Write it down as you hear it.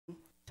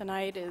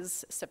Tonight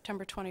is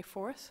September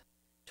 24th,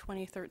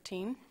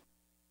 2013.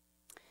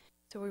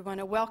 So we want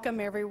to welcome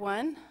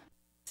everyone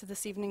to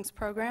this evening's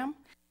program.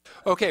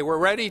 Okay, we're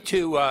ready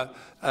to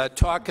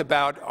talk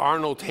about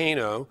Arnold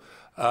Hano.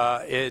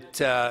 It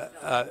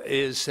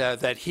is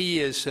that he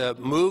is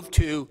moved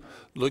to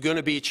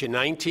Laguna Beach in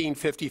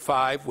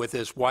 1955 with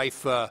his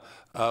wife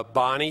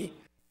Bonnie,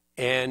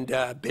 and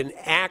been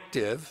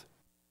active.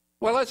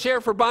 Well, let's hear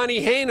it for Bonnie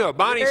Hano.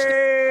 Bonnie,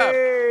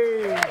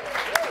 stand up.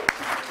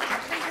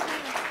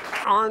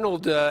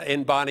 Arnold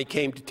and Bonnie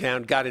came to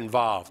town, got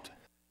involved,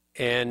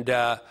 and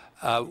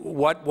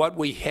what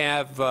we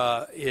have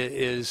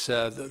is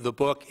the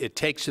book, It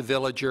Takes a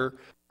Villager.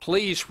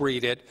 Please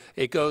read it.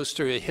 It goes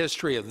through a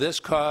history of this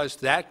cause,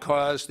 that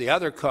cause, the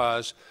other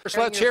cause. First,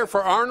 let's hear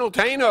for Arnold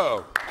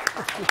Hano.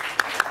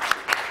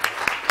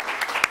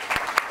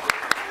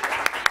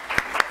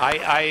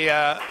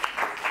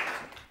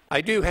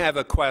 I do have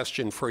a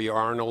question for you,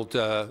 Arnold.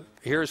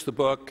 Here's the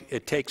book,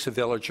 It Takes a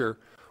Villager.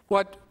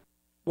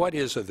 What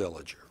is a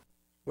villager?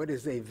 What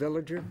is a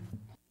villager?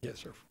 Yes,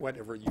 sir.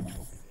 Whatever you told me.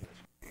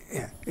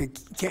 Yeah.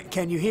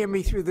 Can you hear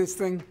me through this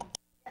thing?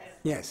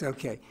 Yes,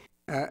 okay.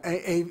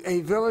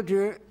 A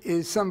villager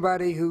is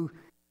somebody who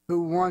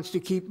wants to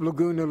keep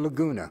Laguna.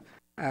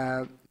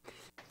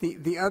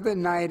 The other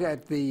night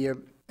at the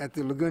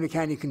Laguna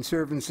County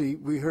Conservancy,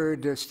 we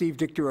heard Steve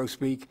Dictorow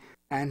speak,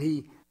 and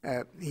he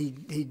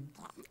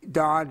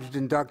dodged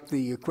and ducked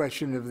the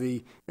question of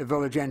the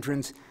village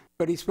entrance,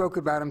 but he spoke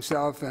about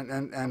himself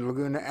and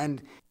Laguna,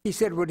 and he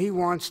said what he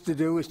wants to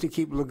do is to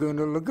keep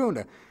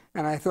Laguna.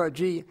 And I thought,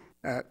 gee,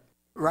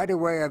 right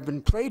away I've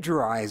been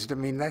plagiarized. I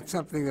mean, that's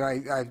something that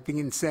I've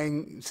been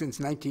saying since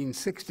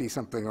 1960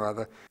 something or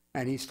other,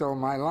 and he stole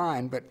my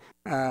line. But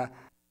to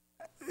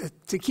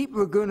keep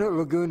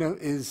Laguna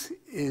is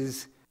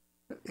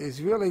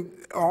really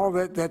all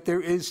that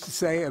there is to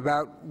say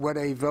about what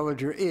a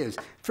villager is.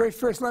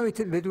 First, let me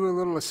do a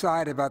little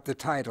aside about the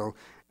title.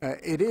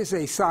 It is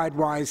a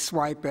sidewise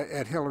swipe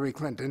at Hillary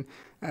Clinton.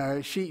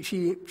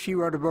 She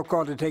wrote a book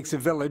called It Takes a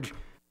Village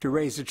to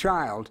Raise a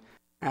Child,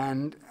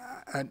 and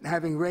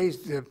having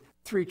raised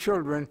 3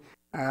 children,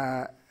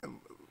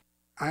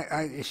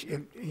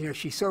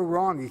 she's so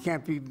wrong. You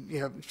can't be,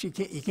 you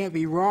can't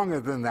be wronger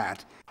than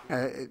that.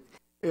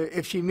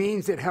 If she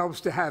means it helps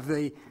to have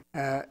a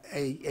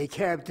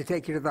cab to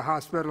take you to the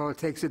hospital, it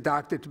takes a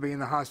doctor to be in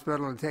the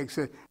hospital, it takes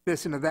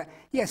this and that.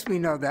 Yes, we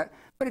know that,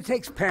 but it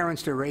takes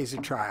parents to raise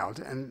a child,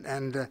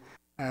 and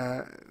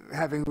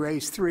having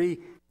raised 3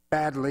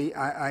 badly,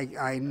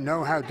 I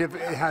know how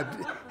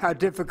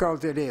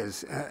difficult it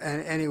is.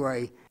 And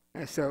anyway,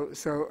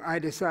 so I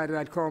decided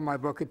I'd call my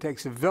book "It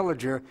Takes a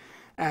Villager,"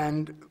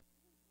 and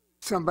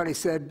somebody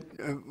said,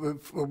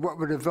 what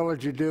would a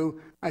villager do?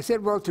 I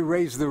said, well, to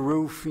raise the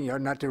roof,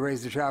 not to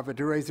raise the child, but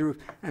to raise the roof.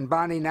 And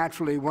Bonnie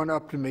naturally went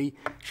up to me.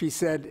 She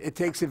said, it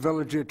takes a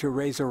villager to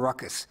raise a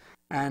ruckus.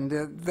 And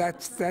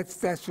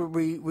that's what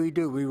we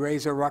do. We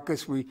raise a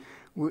ruckus.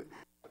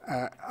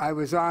 I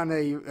was on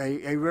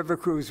a river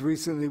cruise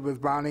recently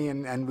with Bonnie,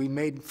 and we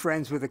made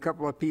friends with a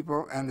couple of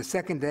people. And the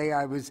second day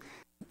I was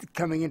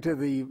coming into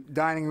the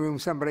dining room,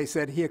 somebody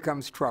said, here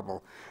comes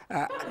trouble.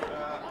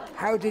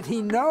 How did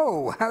he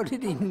know? How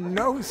did he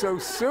know so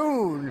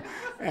soon?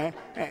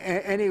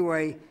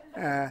 Anyway,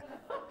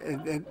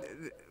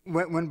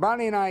 when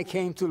Bonnie and I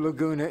came to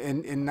Laguna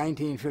in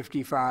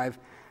 1955,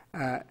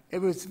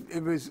 it was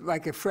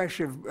like a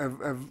fresh it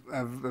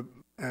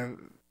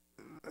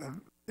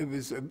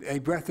was a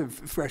breath of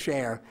fresh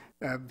air,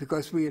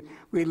 because we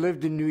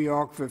lived in New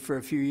York for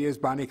a few years.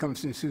 Bonnie comes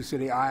from Sioux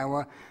City,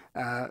 Iowa.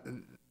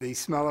 The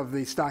smell of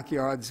the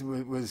stockyards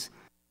was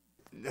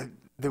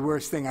the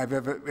worst thing I've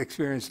ever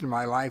experienced in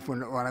my life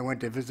when I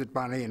went to visit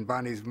Bonnie and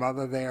Bonnie's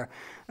mother there.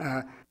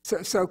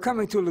 So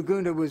coming to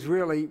Laguna was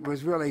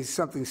really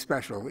something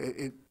special.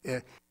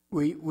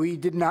 We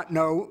did not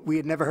know, we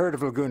had never heard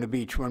of Laguna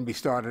Beach when we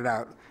started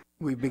out.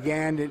 We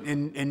began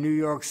in New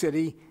York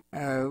City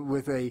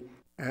with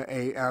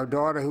our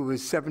daughter who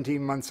was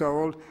 17 months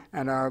old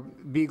and our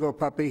beagle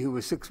puppy who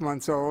was 6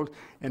 months old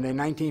in a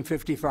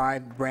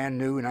 1955, brand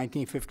new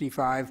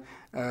 1955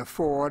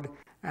 Ford,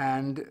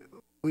 and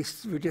we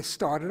just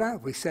started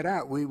out. We set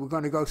out. We were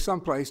going to go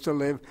someplace to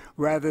live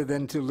rather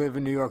than to live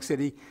in New York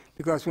City,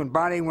 because when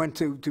Bonnie went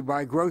to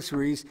buy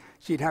groceries,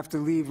 she'd have to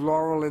leave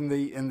Laurel in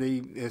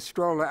the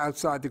stroller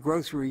outside the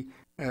grocery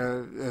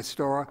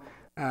store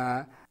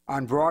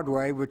on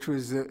Broadway, which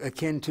was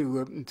akin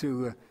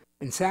to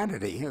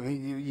insanity. I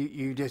mean,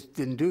 you just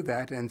didn't do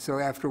that. And so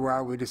after a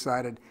while, we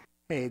decided,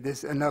 hey,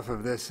 enough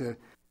of this,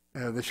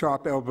 the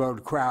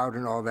sharp-elbowed crowd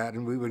and all that,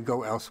 and we would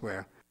go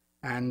elsewhere.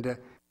 And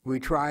we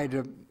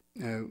tried.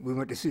 We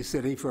went to Sioux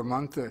City for a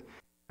month.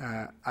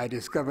 I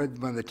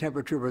discovered when the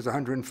temperature was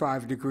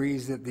 105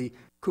 degrees that the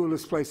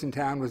coolest place in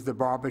town was the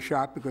barber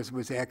shop, because it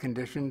was air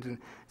conditioned, and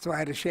so I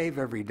had to shave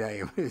every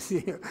day.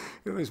 It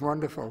was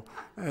wonderful.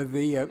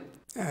 We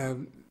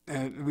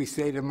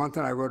stayed a month,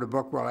 and I wrote a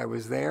book while I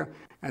was there.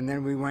 And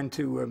then we went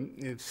to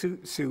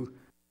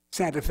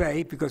Santa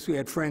Fe, because we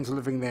had friends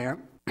living there,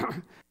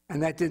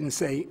 and that didn't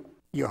say,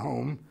 you're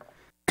home.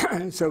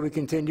 So we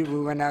continued.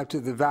 We went out to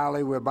the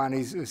valley where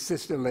Bonnie's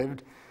sister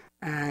lived,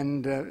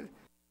 and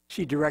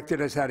she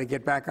directed us how to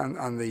get back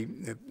on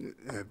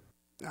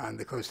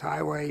the Coast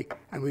Highway,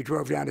 and we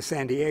drove down to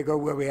San Diego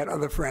where we had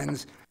other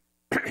friends.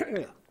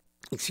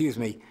 Excuse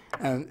me.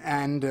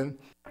 And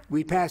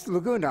we passed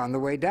Laguna on the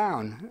way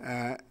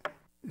down.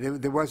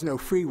 There was no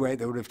freeway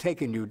that would have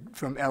taken you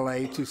from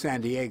L.A. to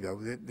San Diego.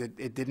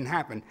 It didn't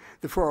happen.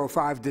 The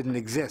 405 didn't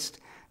exist.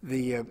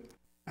 The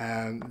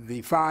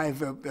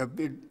 5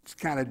 it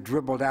kind of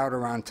dribbled out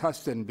around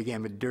Tustin and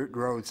became a dirt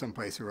road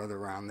someplace or other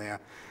around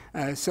there.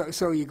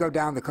 So you go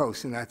down the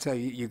coast, and that's how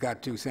you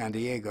got to San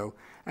Diego.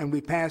 And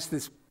we passed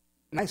this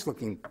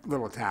nice-looking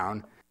little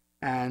town.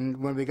 And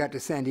when we got to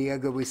San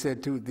Diego, we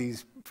said to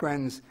these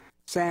friends,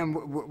 Sam,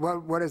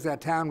 what is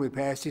that town we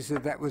passed? He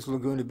said, that was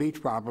Laguna Beach,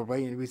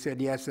 probably. And we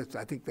said, yes,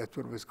 I think that's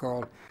what it was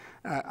called.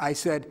 I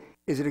said,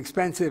 is it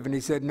expensive? And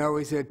he said, no.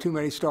 He said, too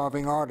many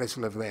starving artists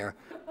live there.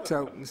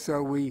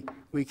 So we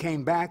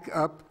came back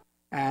up,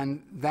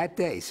 and that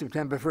day,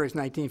 September 1st,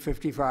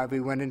 1955, we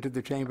went into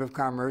the Chamber of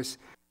Commerce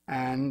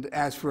and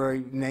asked for a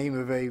name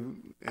of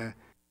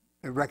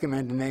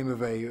recommended name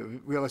of a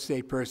real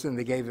estate person.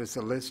 They gave us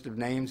a list of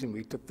names, and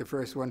we took the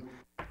first one,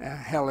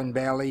 Helen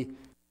Bailey.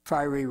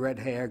 Fiery red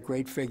hair,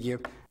 great figure.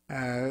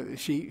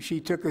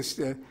 She took us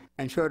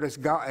and showed us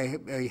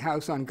a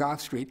house on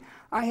Goth Street.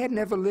 I had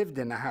never lived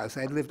in a house.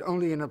 I had lived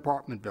only in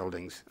apartment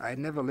buildings. I had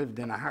never lived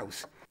in a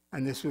house.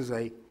 And this was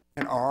an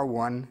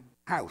R1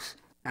 house.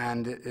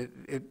 And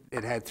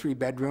it had 3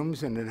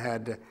 bedrooms, and it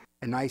had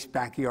a nice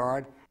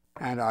backyard.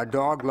 And our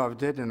dog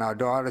loved it, and our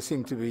daughter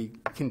seemed to be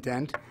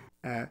content.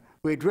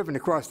 We had driven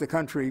across the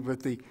country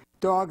with the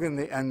dog and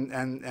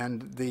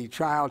the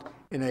child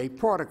in a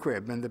porta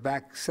crib in the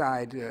back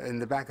side, in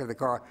the back of the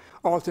car,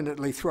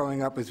 alternately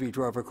throwing up as we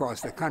drove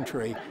across the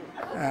country.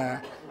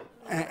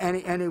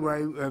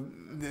 Anyway,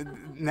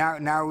 now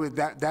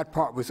that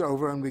part was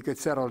over and we could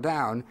settle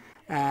down.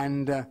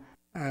 And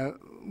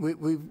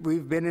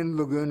we've been in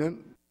Laguna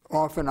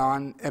off and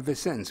on ever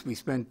since. We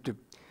spent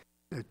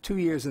 2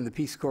 years in the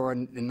Peace Corps in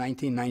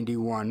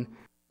 1991.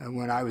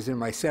 When I was in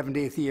my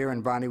 70th year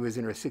and Bonnie was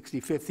in her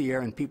 65th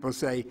year, and people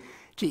say,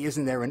 gee,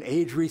 isn't there an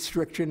age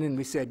restriction? And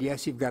we said,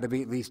 yes, you've got to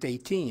be at least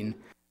 18.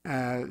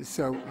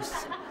 So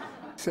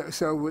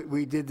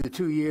we did the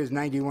 2 years,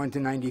 91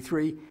 to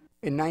 93.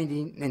 In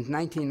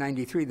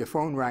 1993, the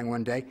phone rang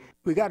one day.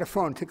 We got a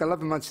phone. It took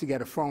 11 months to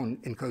get a phone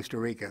in Costa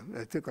Rica.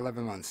 It took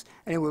 11 months.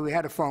 Anyway, we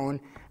had a phone,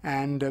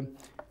 and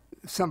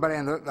somebody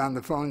on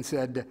the phone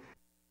said,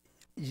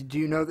 do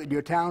you know that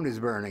your town is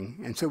burning?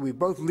 And so we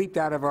both leaped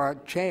out of our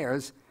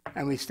chairs,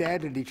 and we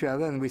stared at each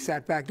other, and we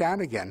sat back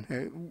down again.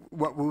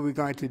 What were we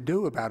going to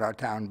do about our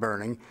town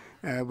burning?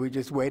 We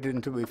just waited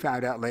until we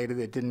found out later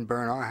that it didn't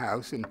burn our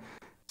house, and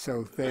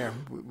so there,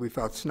 we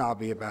felt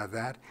snobby about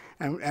that.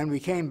 And we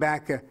came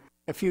back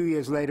a few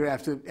years later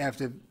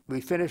after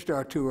we finished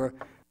our tour.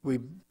 We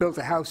built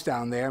a house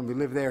down there, and we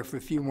lived there for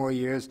a few more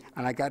years,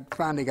 and I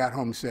finally got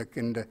homesick,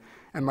 and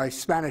my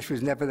Spanish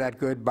was never that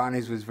good.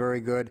 Bonnie's was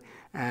very good,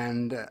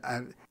 and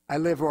I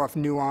live off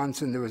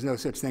nuance, and there was no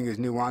such thing as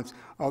nuance,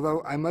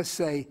 although I must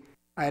say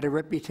I had a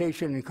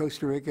reputation in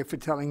Costa Rica for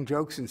telling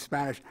jokes in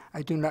Spanish.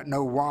 I do not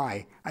know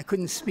why. I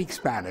couldn't speak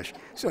Spanish,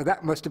 so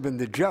that must have been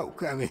the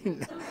joke. I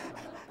mean,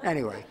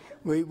 anyway,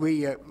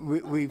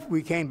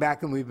 we came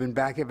back, and we've been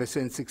back ever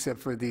since,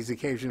 except for these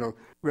occasional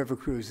river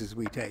cruises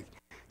we take.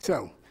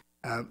 So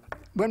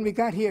when we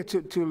got here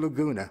to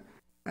Laguna,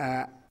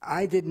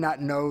 I did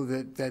not know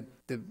that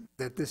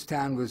this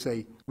town was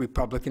a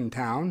Republican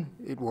town.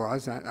 It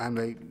was. I'm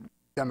a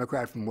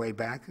Democrat from way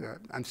back.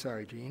 I'm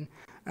sorry, Gene.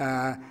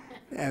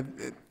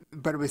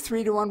 But it was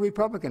 3-1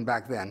 Republican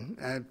back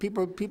then.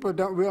 People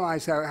don't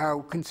realize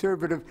how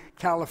conservative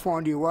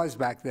California was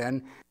back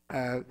then.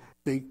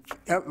 The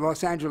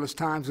Los Angeles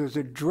Times was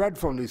a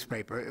dreadful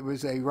newspaper. It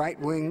was a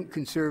right-wing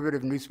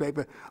conservative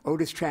newspaper.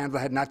 Otis Chandler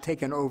had not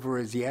taken over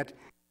as yet,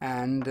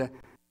 and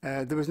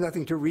there was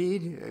nothing to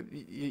read.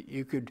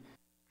 You could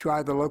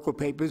try the local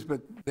papers,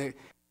 but they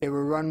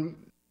were run.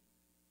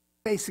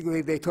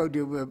 Basically, they told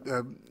you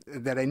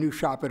that a new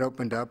shop had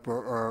opened up,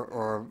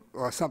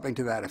 or something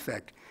to that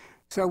effect.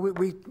 So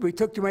we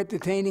took to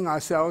entertaining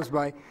ourselves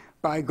by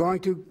going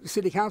to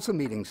city council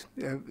meetings.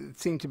 It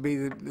seemed to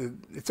be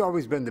it's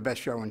always been the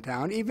best show in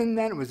town. Even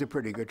then, it was a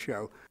pretty good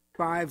show.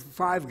 Five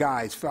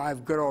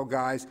good old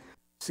guys,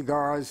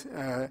 cigars,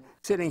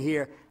 sitting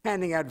here,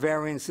 handing out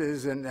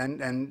variances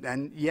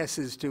and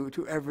yeses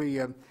to every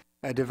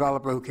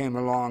developer who came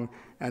along,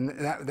 and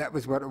that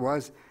was what it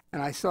was.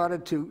 And I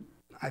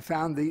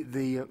found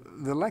the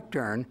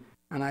lectern,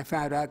 and I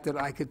found out that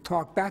I could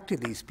talk back to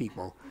these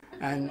people,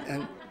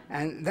 and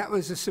that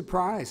was a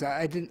surprise.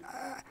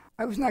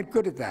 I was not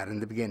good at that in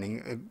the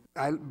beginning,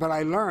 but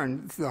I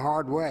learned the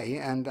hard way,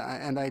 and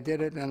I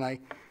did it, and I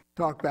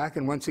talked back,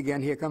 and once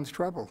again, here comes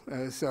trouble.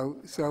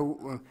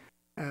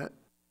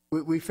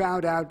 We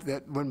found out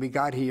that when we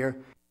got here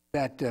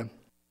that there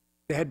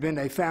had been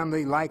a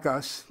family like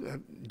us, a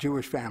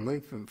Jewish family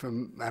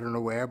from I don't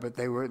know where, but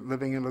they were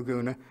living in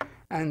Laguna,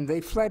 and they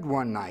fled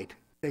one night.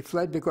 they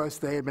fled because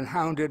they had been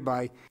hounded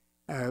by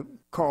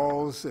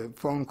calls,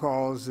 phone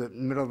calls in the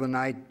middle of the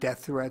night,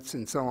 death threats,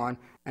 and so on.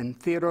 And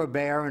Theodore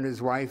Baer and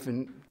his wife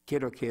and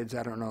kid or kids,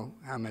 I don't know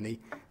how many,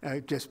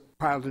 just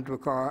piled into a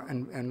car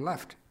and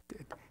left.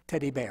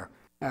 Teddy Bear.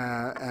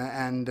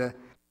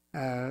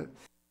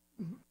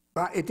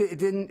 But it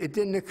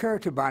didn't occur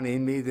to Bonnie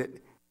and me that,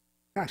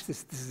 gosh,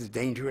 this is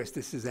dangerous.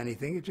 This is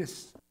anything. It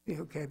just,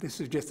 okay, this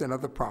is just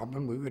another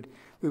problem.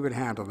 We would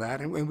handle that,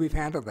 and we've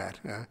handled that.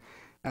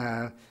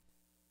 A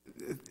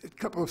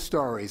couple of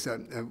stories.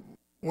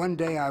 One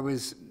day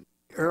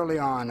early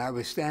on, I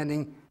was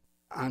standing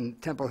on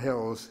Temple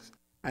Hills,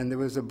 and there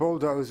was a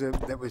bulldozer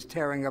that was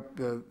tearing up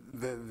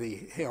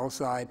the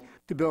hillside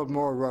to build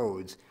more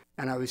roads.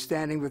 And I was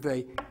standing with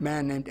a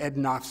man named Ed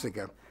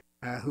Nofziger,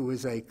 who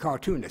was a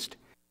cartoonist.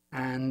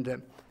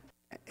 And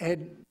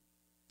Ed,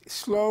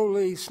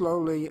 slowly,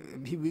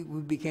 we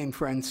became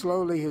friends.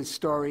 Slowly his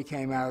story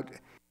came out.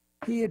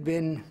 He had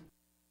been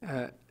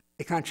a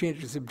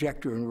conscientious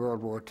objector in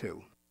World War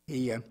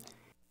II.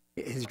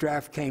 His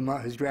draft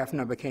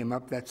number came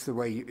up. That's the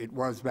way it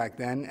was back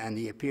then. And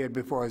he appeared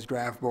before his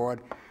draft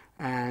board.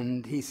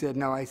 And he said,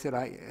 no, I said,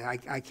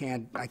 I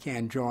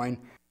can't join.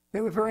 They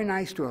were very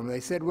nice to him.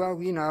 They said,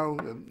 well, you know,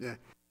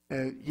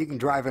 you can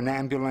drive an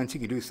ambulance, you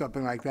can do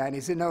something like that. And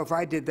he said, no, if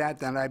I did that,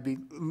 then I'd be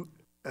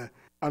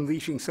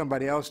unleashing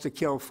somebody else to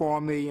kill for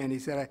me. And he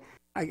said,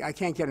 I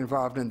can't get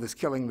involved in this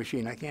killing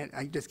machine.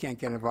 I just can't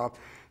get involved.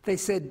 They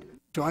said,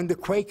 join the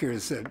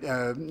Quakers,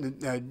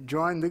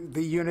 join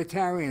the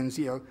Unitarians.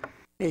 You know,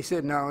 he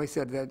said, no. He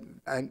said that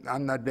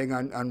I'm not big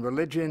on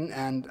religion,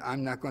 and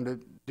I'm not going to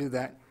do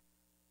that.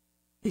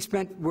 He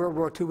spent World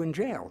War II in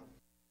jail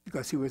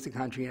because he was a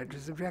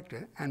conscientious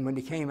objector. And when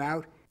he came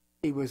out,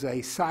 he was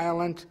a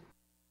silent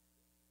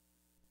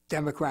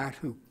Democrat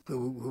who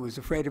was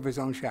afraid of his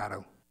own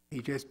shadow.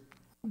 He just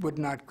could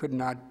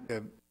not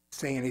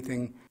say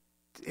anything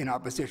in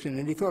opposition.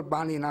 And he thought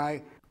Bonnie and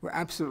I were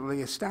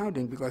absolutely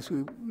astounding because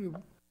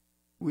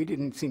we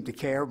didn't seem to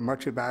care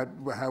much about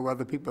how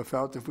other people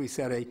felt if we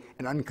said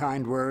an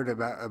unkind word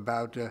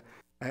about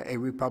a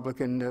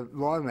Republican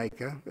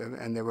lawmaker,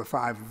 and there were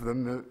 5 of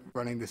them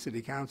running the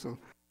city council,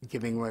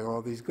 giving away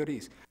all these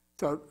goodies.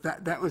 So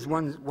that was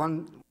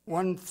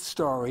one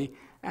story,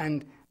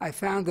 and I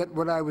found that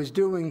what I was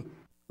doing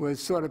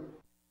was sort of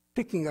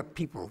picking up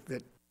people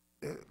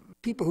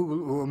who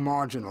were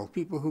marginal,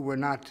 people who were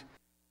not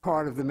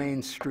part of the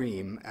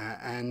mainstream,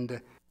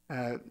 and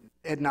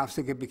Ed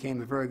Nofziger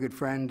became a very good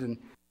friend,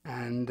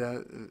 and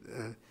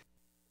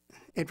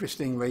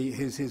interestingly,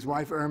 his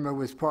wife Irma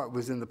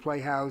was in the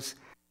Playhouse,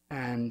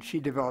 and she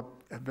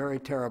developed a very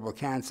terrible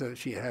cancer.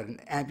 She had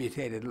an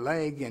amputated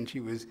leg, and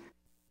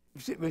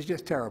it was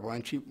just terrible.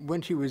 And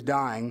when she was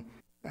dying,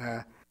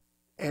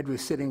 Ed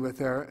was sitting with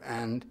her,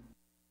 and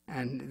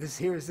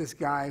here's this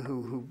guy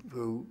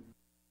who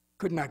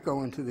could not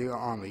go into the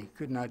army,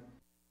 could not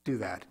do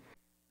that,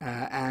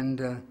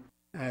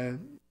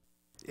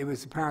 it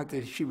was apparent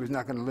that she was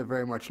not going to live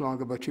very much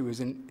longer, but she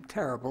was in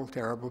terrible,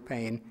 terrible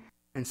pain.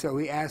 And so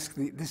he asked,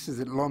 this is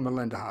at Loma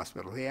Linda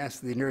Hospital, he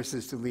asked the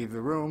nurses to leave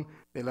the room.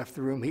 They left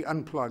the room. He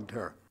unplugged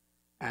her,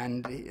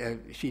 and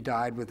she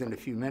died within a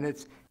few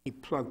minutes. He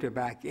plugged her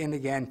back in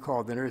again,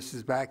 called the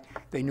nurses back.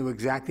 They knew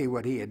exactly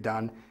what he had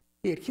done.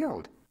 He had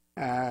killed,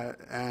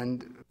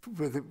 and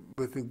with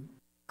a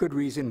good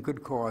reason,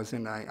 good cause,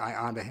 and I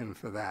honor him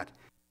for that,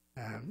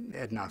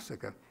 Ed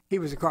Nofziger. He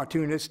was a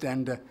cartoonist,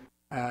 and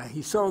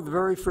he sold the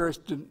very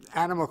first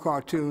animal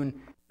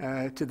cartoon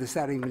to the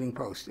Saturday Evening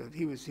Post.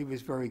 He was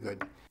very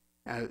good.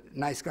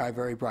 Nice guy,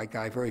 very bright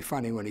guy, very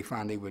funny when he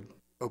finally would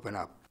open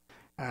up.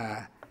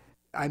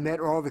 I met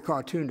all the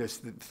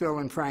cartoonists, Phil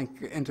and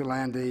Frank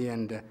Interlandi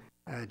and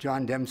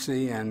John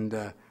Dempsey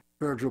and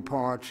Virgil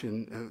Parch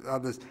and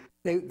others.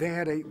 They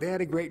had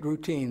a great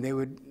routine. They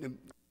would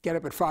get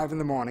up at 5 in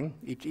the morning,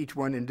 each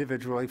one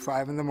individually,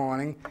 5 in the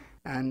morning,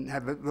 and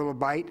have a little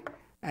bite,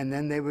 and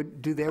then they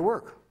would do their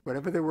work,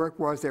 whatever their work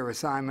was, their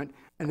assignment,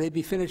 and they'd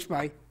be finished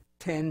by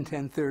 10,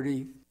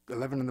 10:30,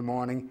 11 in the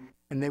morning,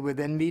 and they would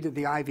then meet at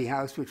the Ivy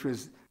House, which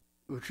was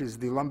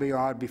the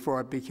lumberyard before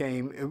it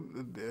became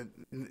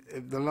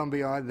the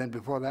lumberyard. Then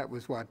before that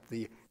was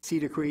the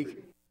Cedar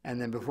Creek, and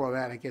then before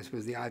that, I guess,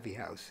 was the Ivy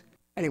House.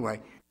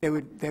 Anyway, they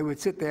would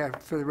sit there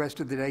for the rest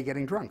of the day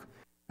getting drunk,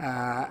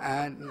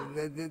 and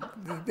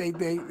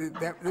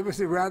it was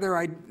a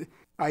rather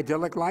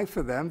idyllic life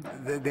for them.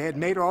 They had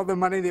made all the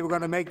money they were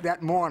going to make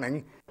that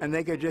morning, and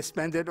they could just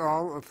spend it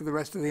all for the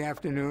rest of the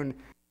afternoon.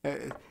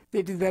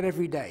 They did that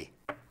every day,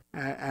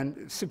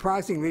 and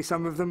surprisingly,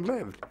 some of them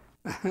lived.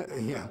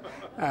 Yeah.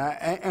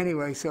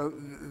 Anyway, so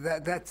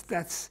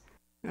that's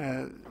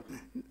Ed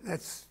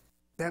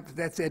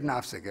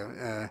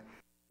Nofziger.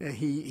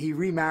 He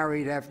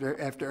remarried after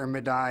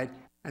Irma died,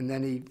 and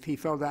then he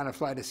fell down a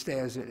flight of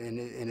stairs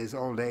in his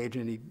old age,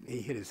 and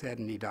he hit his head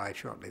and he died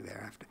shortly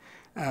thereafter.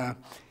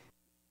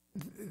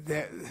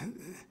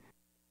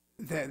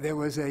 There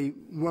was a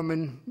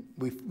woman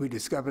we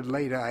discovered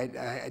later.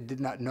 I did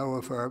not know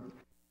of her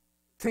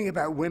thing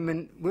about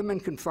women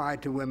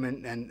confide to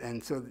women,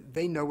 and so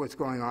they know what's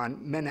going on.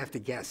 Men have to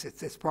guess.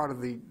 It's part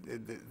of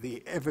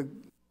the ever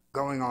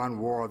going on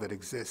war that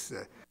exists.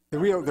 The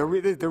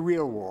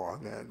real war.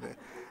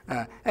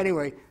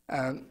 Anyway,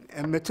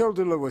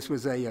 Matilda Lewis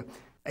was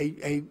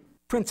a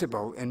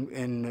principal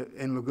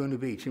in Laguna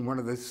Beach in one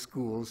of the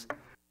schools,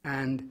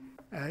 and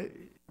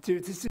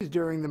this is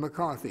during the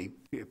McCarthy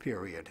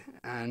period,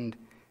 and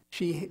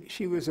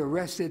she was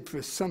arrested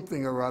for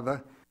something or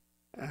other,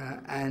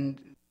 and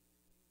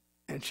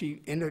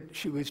she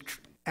was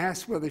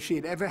asked whether she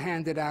had ever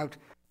handed out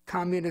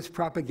communist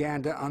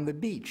propaganda on the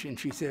beach, and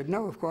she said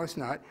no, of course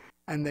not,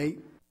 and they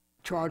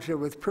charged her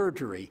with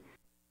perjury.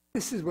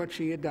 This is what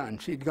she had done.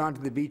 She'd gone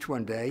to the beach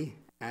one day,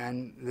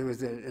 and there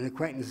was an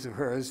acquaintance of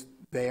hers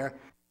there,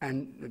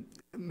 and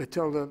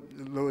Matilda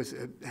Lewis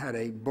had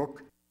a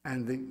book,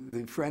 and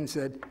the friend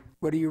said,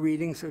 "What are you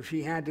reading?" So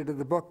she handed her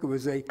the book. It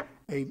was a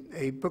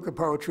book of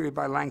poetry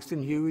by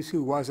Langston Hughes,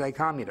 who was a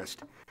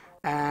communist.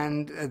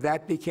 And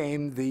that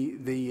became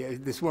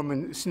this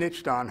woman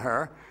snitched on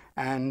her,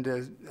 and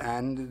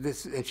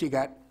she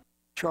got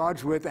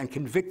charged with and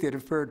convicted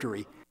of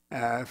perjury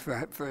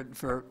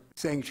for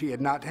saying she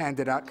had not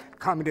handed out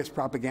communist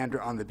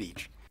propaganda on the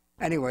beach.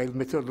 Anyway,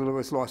 Matilda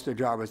Lewis lost her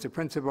job as a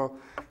principal.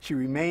 She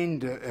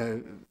remained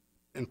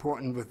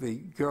important with the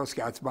Girl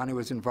Scouts. Bonnie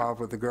was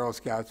involved with the Girl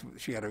Scouts.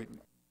 She had a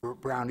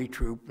brownie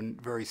troop,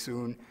 and very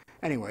soon.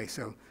 Anyway,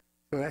 so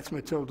that's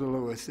Matilda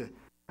Lewis.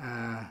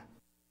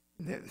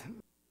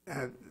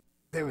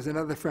 There was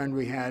another friend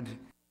we had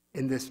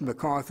in this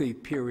McCarthy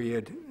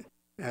period,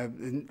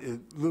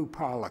 Lou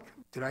Pollock.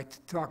 Did I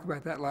talk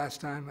about that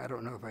last time? I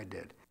don't know if I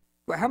did.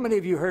 Well, how many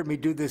of you heard me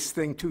do this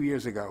thing 2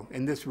 years ago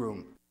in this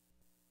room?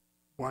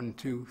 1,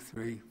 2,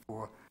 3,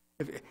 4.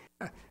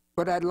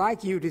 But I'd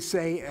like you to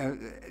say,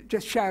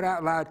 just shout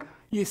out loud,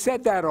 "You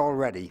said that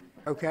already."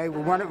 Okay?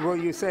 Will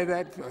you say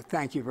that?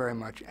 Thank you very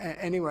much.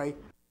 Anyway,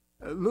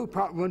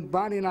 when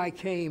Bonnie and I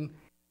came,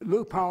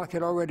 Lou Pollock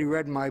had already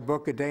read my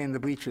book, A Day in the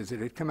Bleachers. It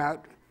had come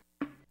out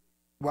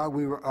while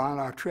we were on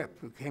our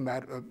trip. It came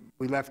out,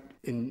 we left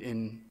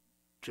in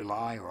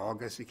July or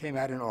August. It came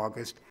out in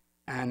August,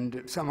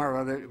 and somehow or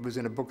other it was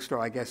in a bookstore,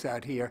 I guess,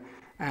 out here,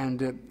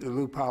 and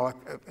Lou Pollock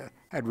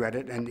had read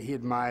it, and he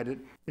admired it.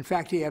 In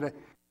fact, he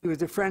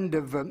was a friend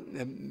of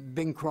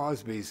Bing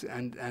Crosby's,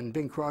 and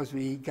Bing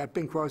Crosby got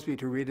Bing Crosby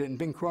to read it, and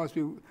Bing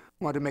Crosby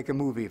wanted to make a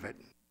movie of it.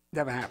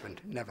 Never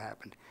happened.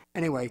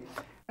 Anyway,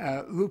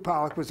 Lou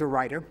Pollock was a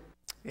writer.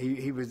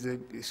 He was a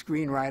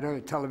screenwriter,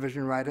 a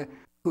television writer,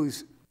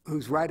 whose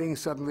writing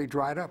suddenly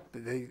dried up.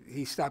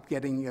 He stopped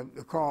getting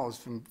calls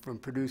from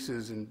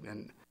producers,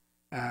 and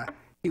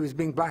he was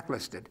being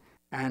blacklisted.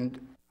 And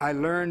I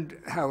learned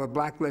how a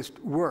blacklist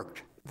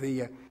worked.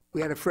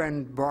 We had a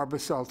friend, Barbara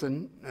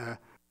Sultan,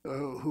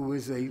 who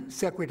was a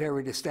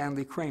secretary to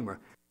Stanley Kramer.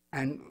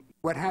 And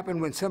what happened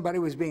when somebody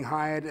was being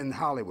hired in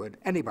Hollywood,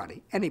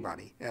 anybody,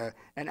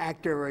 an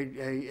actor,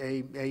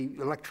 a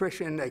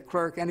electrician, a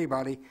clerk,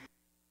 anybody,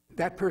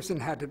 that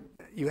person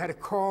you had to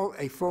call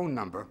a phone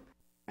number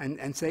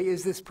and say,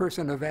 "Is this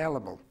person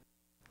available?"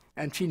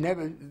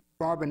 And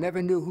Barbara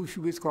never knew who she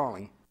was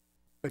calling,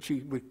 but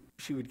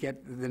she would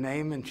get the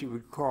name, and she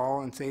would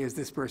call and say, "Is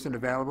this person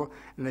available?"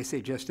 And they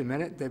say, "Just a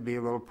minute." There'd be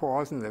a little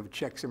pause, and they would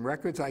check some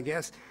records, I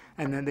guess,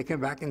 and then they come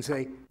back and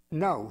say,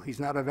 "No, he's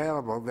not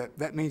available."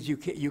 That means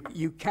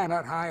you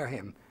cannot hire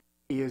him.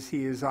 He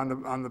is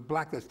on the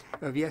blacklist.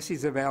 If yes,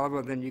 he's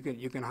available, then you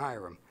can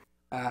hire him,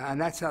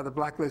 and that's how the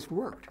blacklist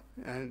worked.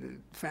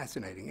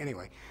 Fascinating.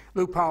 Anyway,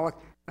 Lou Pollock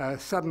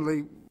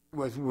suddenly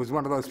was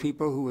one of those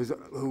people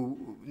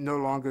who no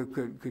longer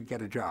could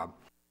get a job,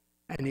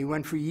 and he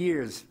went for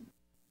years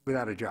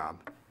without a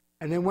job.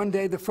 And then one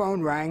day the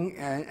phone rang,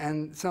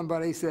 and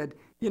somebody said,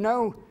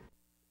 "You're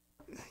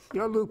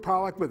Lou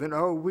Pollock with an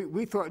O.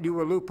 We thought you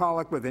were Lou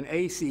Pollock with an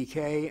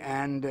A-C-K,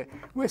 and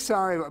we're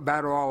sorry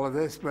about all of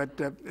this, but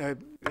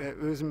it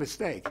was a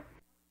mistake."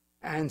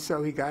 And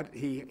so he got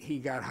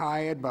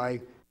hired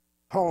by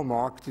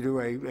Hallmark to do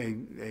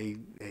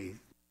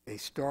a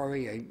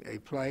story, a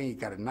play. He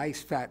got a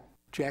nice fat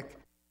check,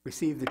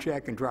 received the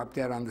check, and dropped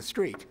dead on the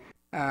street.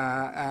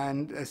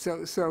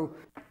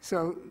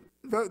 So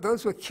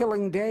those were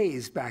killing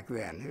days back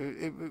then.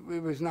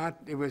 It was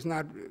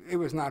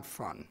not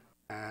fun.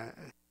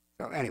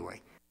 So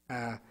anyway,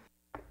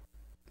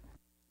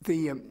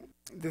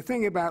 the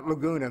thing about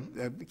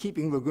Laguna,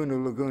 keeping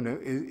Laguna,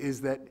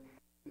 is that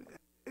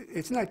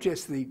it's not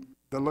just the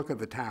look of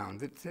the town.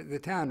 The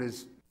town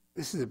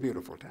this is a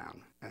beautiful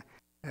town.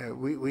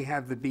 We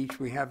have the beach,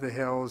 we have the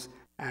hills,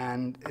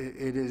 and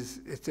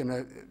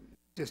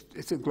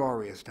it's a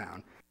glorious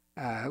town.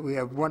 We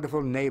have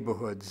wonderful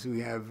neighborhoods. We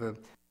have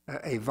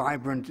a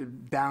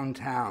vibrant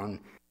downtown,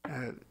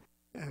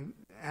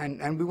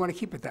 and we want to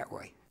keep it that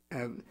way.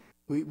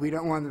 We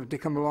don't want them to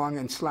come along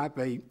and slap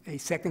a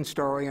second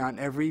story on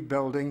every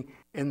building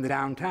in the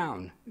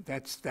downtown.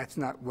 That's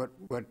not what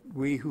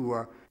we who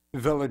are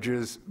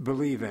villagers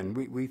believe in.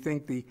 We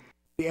think the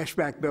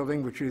Eschbach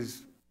building, which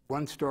is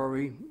one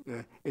story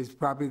is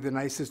probably the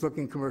nicest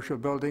looking commercial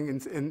building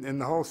in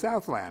the whole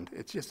Southland.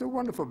 It's just a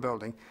wonderful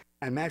building.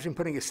 Imagine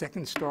putting a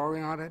second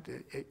story on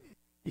it.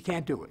 You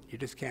can't do it. You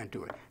just can't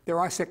do it. There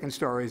are second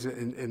stories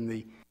in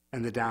the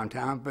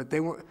downtown, but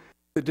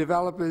the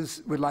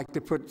developers would like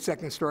to put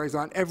second stories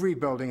on every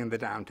building in the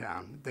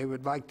downtown. They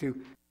would like to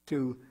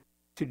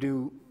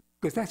do,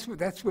 because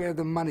that's where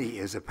the money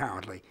is,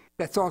 apparently.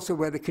 That's also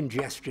where the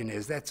congestion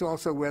is. That's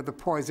also where the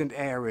poisoned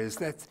air is.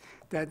 That's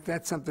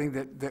something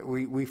that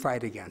we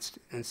fight against.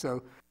 And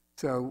so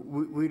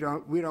we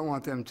don't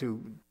want them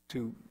to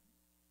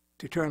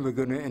turn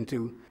Laguna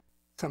into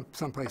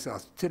someplace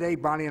else. Today,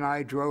 Bonnie and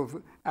I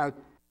drove out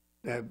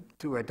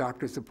to a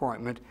doctor's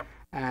appointment,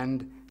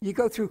 and you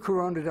go through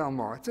Corona del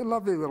Mar. It's a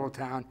lovely little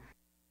town.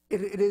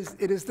 It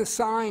is the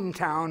sign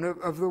town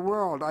of the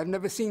world. I've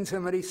never seen so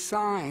many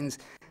signs.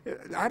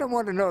 I don't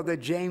want to know that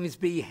James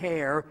B.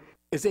 Hare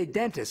is a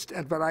dentist,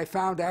 but I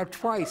found out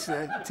twice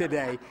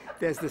today.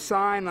 There's the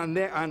sign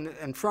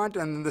in front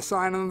and the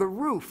sign on the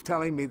roof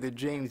telling me that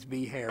James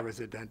B. Hare is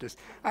a dentist.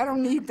 I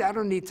don't need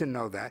to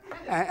know that.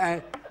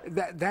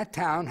 That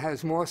town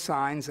has more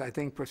signs, I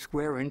think, per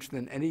square inch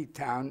than any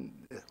town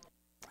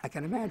I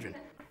can imagine.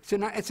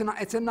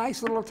 It's a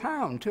nice little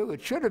town too.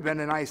 It should have been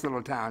a nice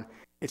little town.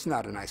 It's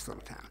not a nice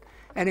little town.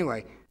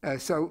 Anyway,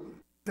 so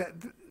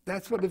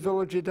that's what a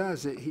villager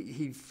does.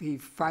 He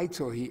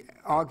fights, or he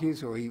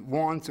argues, or he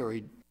wants, or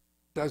he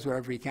does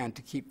whatever he can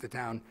to keep the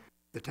town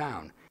the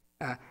town.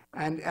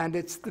 And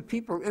it's the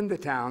people in the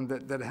town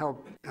that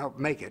help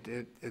make it.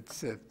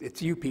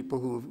 It's you people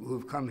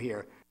who've come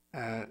here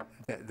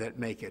that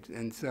make it.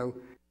 And so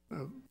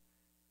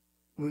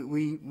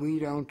we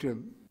don't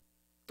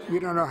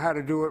know how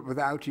to do it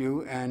without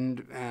you,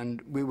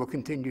 and we will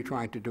continue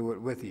trying to do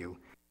it with you.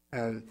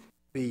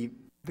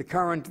 The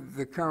current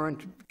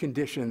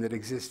condition that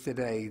exists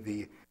today,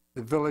 the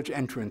village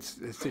entrance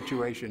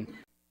situation,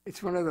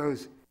 it's one of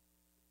those.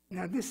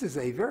 Now, this is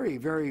a very,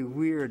 very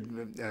weird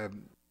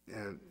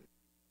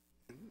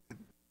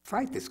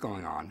fight that's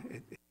going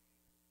on.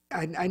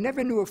 I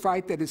never knew a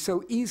fight that is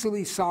so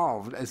easily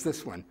solved as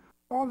this one.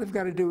 All they've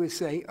got to do is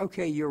say,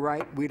 "Okay, you're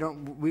right.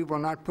 We will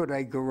not put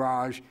a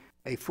garage,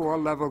 a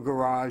 4-level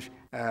garage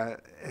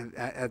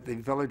at the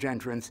village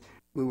entrance.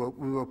 We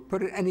will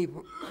put it any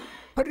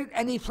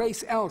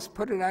place else.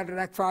 Put it out at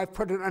Act 5.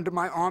 Put it under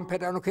my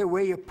armpit. I don't care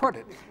where you put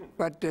it,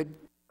 but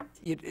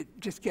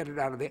just get it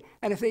out of there."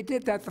 And if they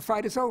did that, the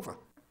fight is over.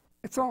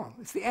 It's all.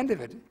 It's the end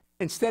of it.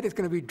 Instead, it's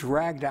going to be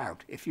dragged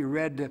out. If you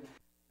read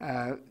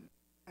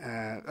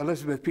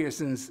Elizabeth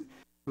Pearson's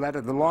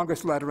letter, the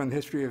longest letter in the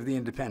history of the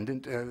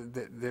Independent,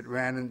 that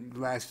ran in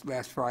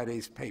last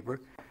Friday's paper,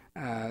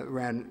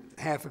 ran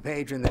half a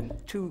page and then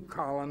 2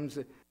 columns.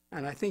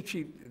 And I think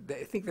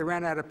they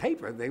ran out of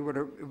paper. They would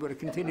have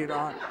continued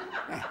on.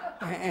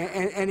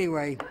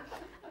 Anyway,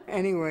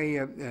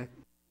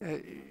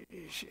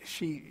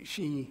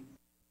 she's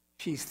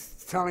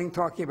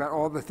talking about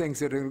all the things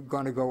that are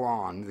going to go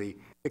on, the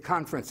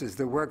conferences,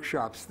 the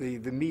workshops, the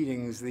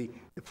meetings, the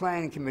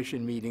planning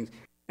commission meetings.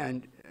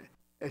 And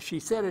she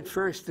said at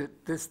first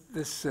that this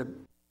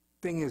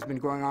thing has been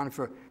going on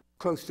for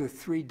close to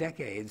 3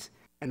 decades.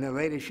 And then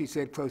later she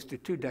said close to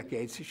 2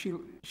 decades. So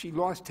she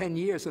lost 10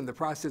 years in the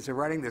process of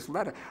writing this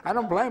letter. I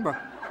don't blame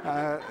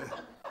her.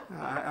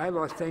 I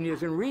lost 10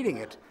 years in reading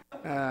it.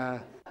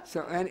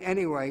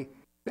 Anyway,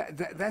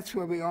 that's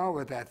where we are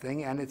with that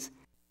thing, and it's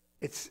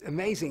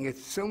amazing.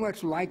 It's so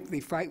much like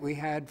the fight we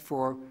had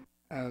for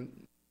to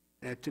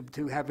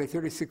have a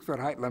 36-foot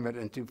height limit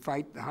and to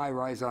fight the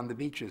high-rise on the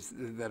beaches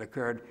that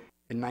occurred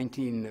in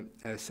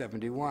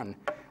 1971.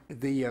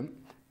 The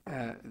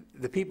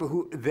people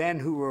who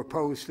were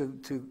opposed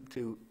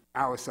to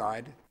our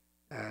side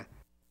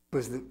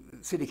was the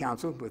city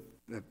council with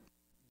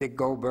Dick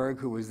Goldberg,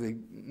 who was the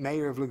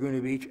mayor of Laguna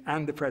Beach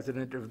and the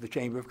president of the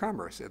Chamber of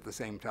Commerce at the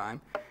same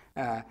time.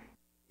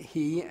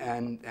 He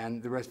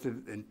and the rest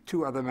of and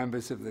 2 other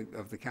members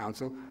of the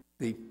council,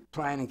 the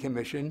planning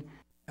commission,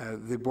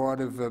 the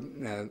board of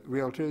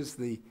realtors,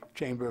 the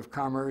Chamber of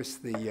Commerce,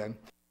 the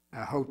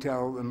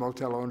Hotel and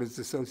Motel Owners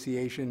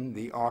Association,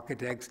 the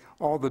architects,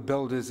 all the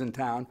builders in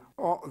town,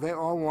 they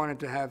all wanted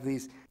to have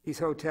these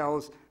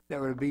hotels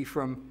that would be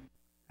from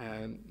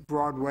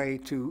Broadway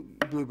to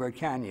Bluebird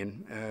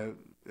Canyon,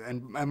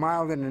 and a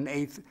mile and an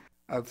eighth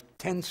of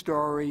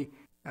 10-story,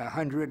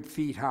 100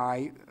 feet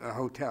high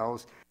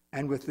hotels,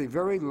 and with the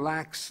very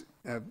lax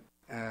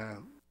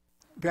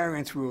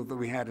variance rule that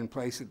we had in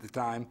place at the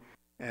time.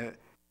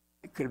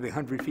 It could be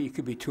 100 feet, it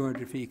could be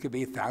 200 feet, it could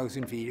be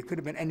 1,000 feet, it could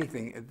have been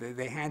anything.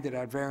 They handed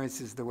out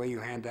variances the way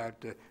you hand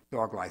out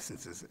dog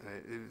licenses.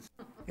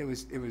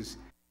 Those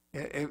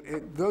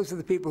are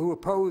the people who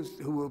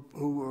opposed, who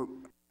were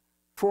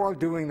for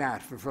doing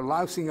that, for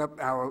lousing up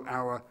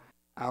our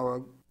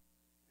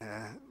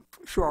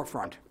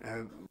shorefront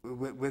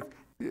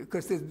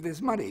because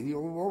there's money.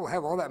 You'll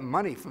have all that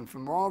money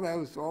from all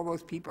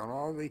those people, and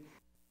all the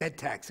bed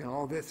tax and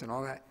all this and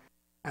all that,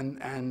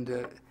 and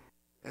the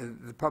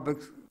public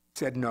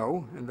said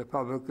no, and the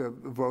public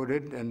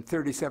voted, and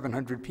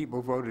 3,700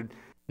 people voted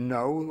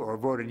no or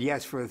voted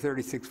yes for a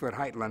 36-foot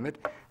height limit,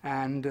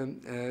 and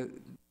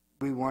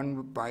we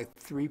won by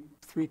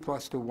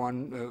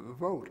 3+1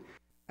 vote.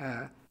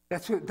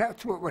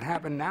 That's what would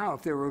happen now.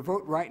 If there were a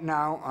vote right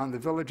now on the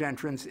village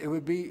entrance, it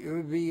would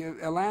be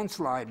a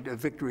landslide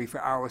victory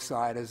for our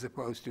side as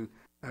opposed to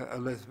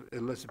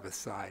Elizabeth's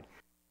side.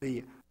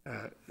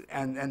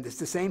 And it's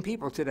the same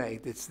people today.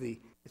 It's the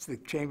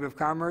Chamber of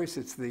Commerce.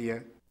 It's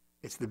the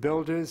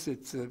builders.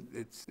 It's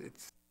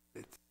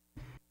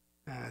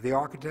the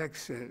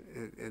architects,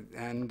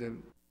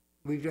 and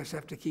we just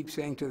have to keep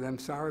saying to them,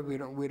 "Sorry, we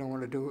don't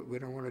want to do it. We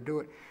don't want to do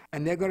it."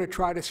 And they're going to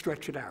try to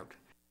stretch it out.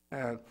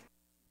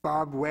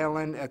 Bob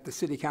Whalen at the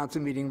city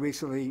council meeting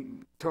recently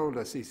told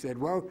us. He said,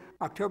 "Well,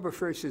 October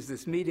 1st is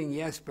this meeting,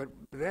 yes, but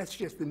that's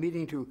just the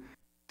meeting to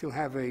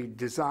have a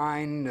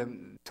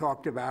design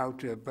talked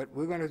about. But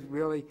we're going to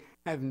really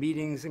have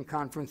meetings and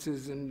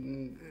conferences,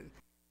 and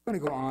it's going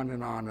to go on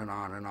and on and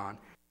on and on.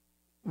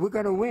 We're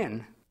going to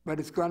win." But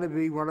it's going to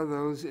be one of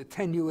those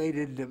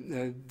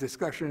attenuated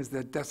discussions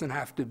that doesn't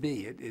have to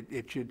be.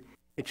 It should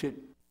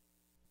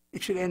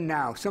end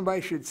now.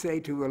 Somebody should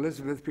say to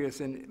Elizabeth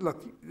Pearson,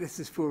 "Look,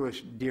 this is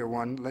foolish, dear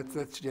one.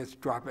 Let's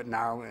just drop it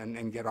now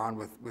and get on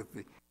with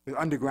the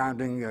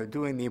undergrounding,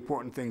 doing the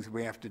important things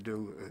we have to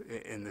do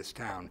in this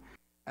town."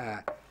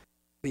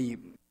 The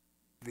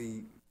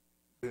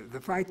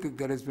fight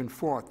that has been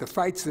fought, the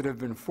fights that have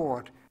been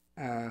fought,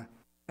 have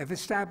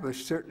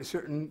established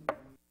certain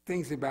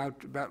things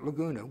about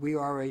Laguna. We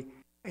are a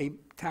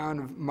town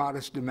of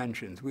modest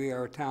dimensions. We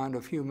are a town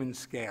of human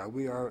scale.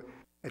 We are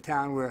a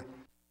town where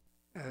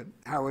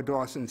Howard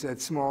Dawson said,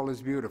 "Small is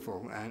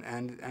beautiful,"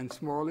 and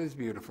small is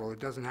beautiful. It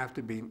doesn't have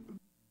to be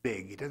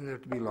big. It doesn't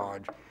have to be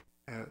large.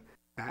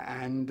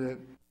 And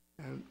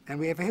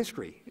we have a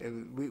history.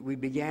 We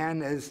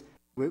began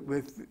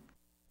with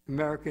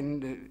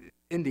American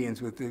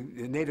Indians, with the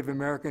Native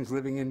Americans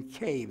living in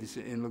caves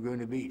in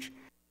Laguna Beach.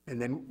 And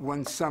then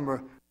one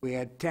summer, we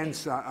had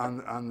tents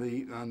on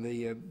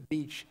the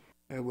beach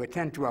where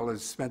tent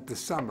dwellers spent the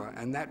summer,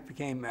 and that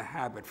became a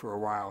habit for a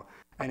while.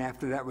 And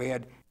after that, we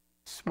had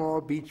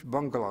small beach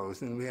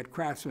bungalows, and we had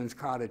craftsmen's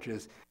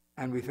cottages,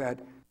 and we've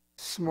had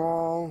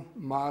small,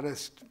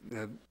 modest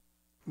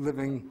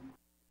living.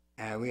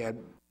 We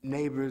had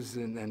neighbors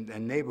and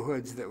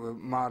neighborhoods that were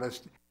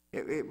modest.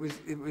 It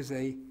was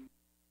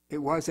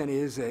and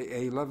is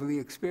a lovely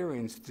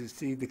experience to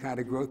see the kind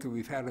of growth that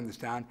we've had in this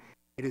town.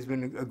 It has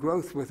been a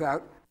growth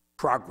without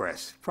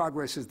progress.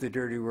 Progress is the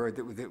dirty word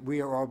that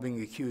we are all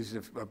being accused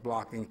of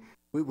blocking.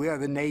 We are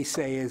the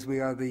naysayers.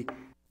 We are the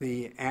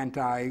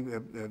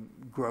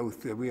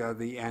anti-growth. We are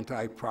the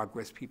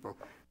anti-progress people.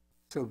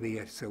 So be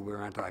it. So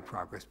we're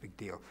anti-progress. Big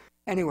deal.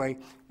 Anyway,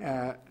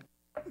 the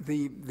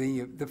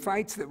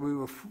fights that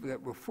were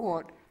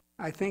fought,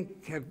 I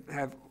think,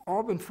 have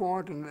all been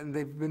fought and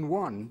they've been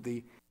won.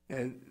 The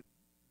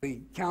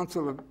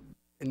council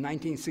in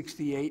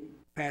 1968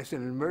 passed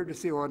an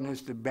emergency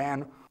ordinance to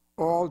ban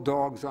all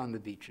dogs on the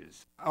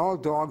beaches, all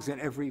dogs in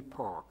every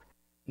park.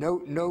 No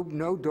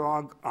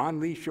dog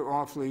on leash or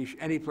off leash,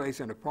 any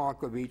place in a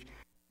park or beach.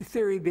 The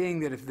theory being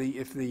that if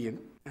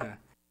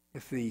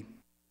the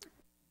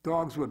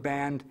dogs were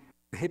banned,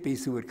 the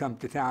hippies who would come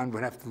to town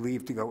would have to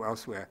leave to go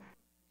elsewhere.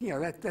 You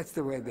know, that's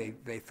the way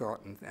they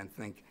thought and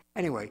think.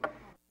 Anyway,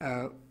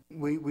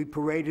 we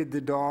paraded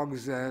the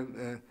dogs.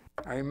 I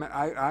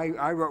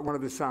wrote one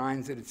of the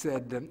signs that it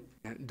said,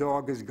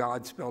 "Dog is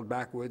God spelled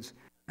backwards,"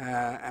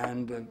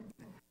 and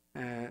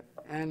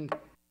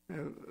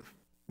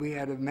we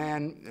had a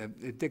man,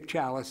 Dick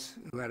Chalice,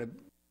 who had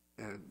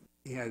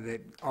he had the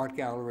art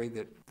gallery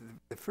that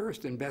the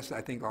first and best,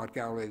 I think, art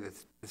gallery that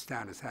this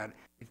town has had.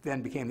 It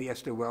then became the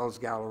Esther Wells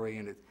Gallery,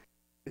 and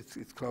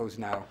it's closed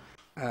now.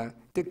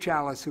 Dick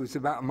Chalice, who's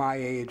about my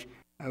age,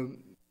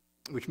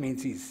 which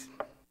means he's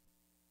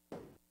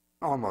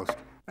almost.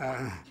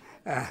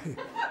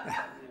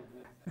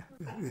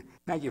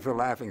 Thank you for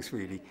laughing,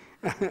 sweetie.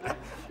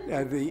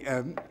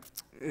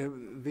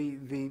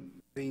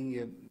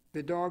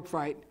 The dog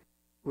fight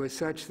was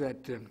such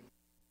that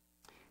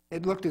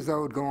it looked as though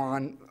it would go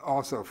on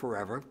also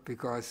forever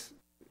because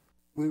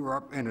we were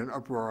up in an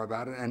uproar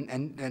about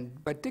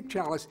it. But Dick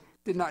Chalice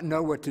did not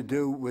know what to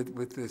do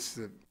with this.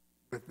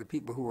 With the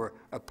people who were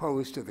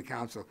opposed to the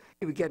council.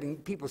 He was getting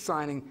people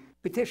signing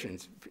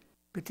petitions,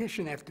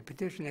 petition after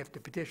petition after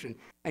petition,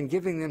 and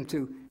giving them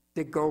to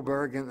Dick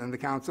Goldberg and the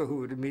council, who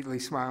would immediately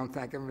smile and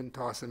thank him and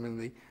toss them in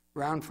the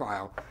round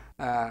file.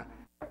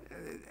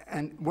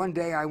 And one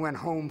day I went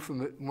home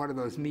from one of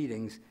those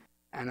meetings,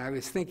 and I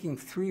was thinking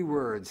three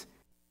words: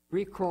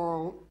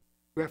 recall,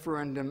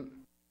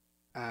 referendum,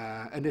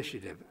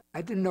 initiative.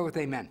 I didn't know what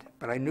they meant,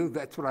 but I knew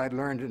that's what I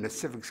learned in a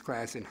civics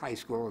class in high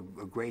school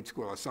or grade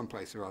school or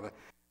someplace or other.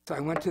 So I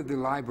went to the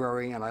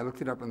library and I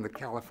looked it up in the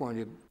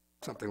California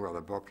something or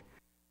other book,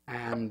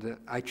 and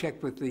I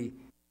checked with the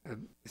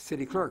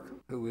city clerk,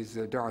 who was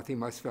Dorothy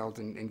Musfeld,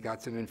 and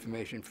got some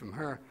information from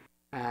her,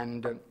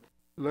 and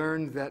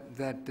learned that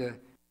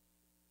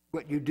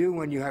what you do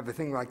when you have a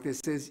thing like this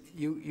is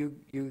you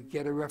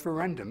get a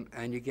referendum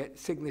and you get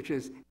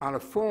signatures on a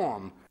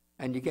form.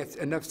 and you get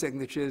enough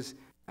signatures,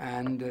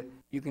 and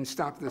you can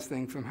stop this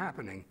thing from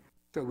happening.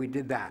 So we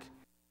did that,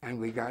 and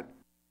we got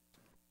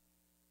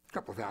a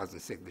couple thousand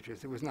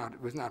signatures. It was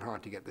not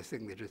hard to get the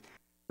signatures.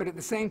 But at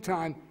the same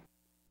time,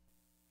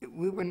 it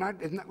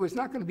was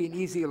not going to be an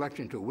easy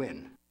election to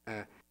win.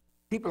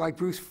 People like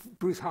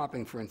Bruce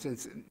Hopping, for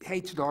instance,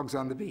 hates dogs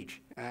on the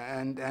beach,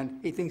 and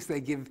he thinks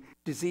they give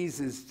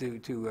diseases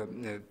to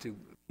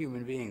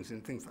human beings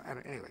and things like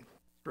that. Anyway,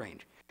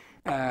 strange.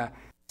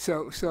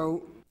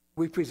 So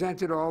we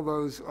presented all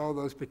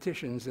those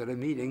petitions at a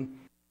meeting,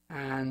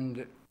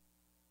 and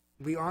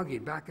we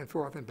argued back and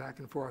forth,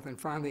 and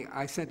finally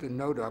I sent a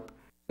note up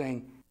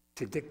saying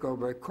to Dick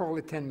Goldberg, call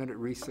a 10-minute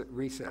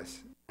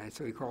recess. And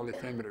so he called a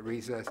 10-minute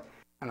recess,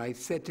 and I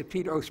said to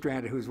Pete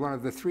Ostrander, who's one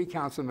of the 3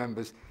 council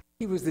members,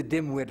 he was the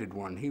dim-witted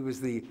one. He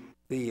was the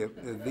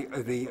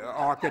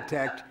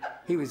architect.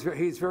 He was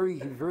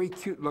very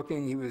cute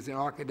looking. He was an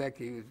architect.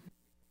 He was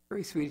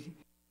very sweet.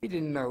 He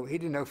didn't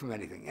know from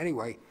anything.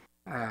 Anyway,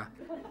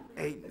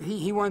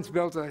 he once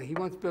built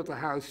a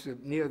house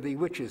near the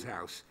witch's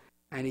house,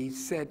 and he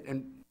said,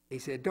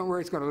 don't worry,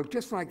 it's going to look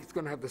just like, it's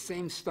going to have the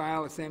same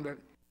style, but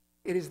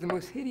it is the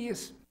most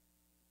hideous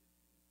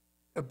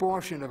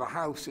abortion of a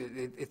house.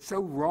 It's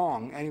so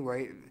wrong.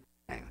 Anyway.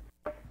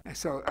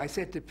 So I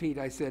said to Pete,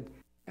 I said,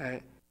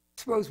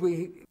 suppose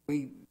we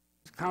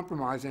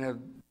compromise and have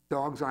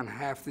dogs in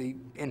half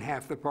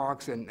the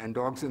parks, and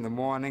dogs in the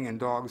morning, and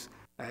dogs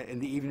in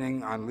the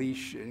evening on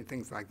leash and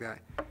things like that.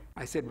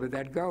 I said, would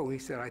that go? He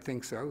said, I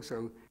think so.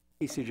 So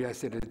he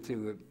suggested it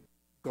to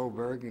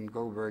Goldberg, and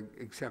Goldberg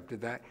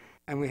accepted that.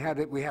 And we had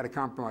a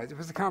compromise. It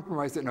was a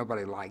compromise that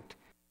nobody liked.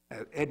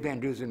 Ed Van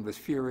Dusen was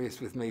furious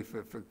with me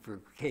for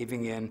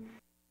caving in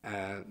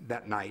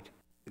that night.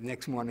 The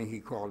next morning he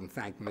called and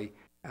thanked me.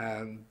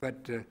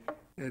 But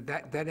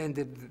that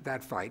ended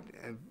that fight.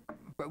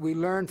 But we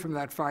learned from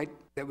that fight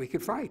that we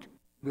could fight.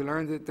 We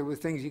learned that there were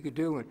things you could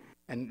do,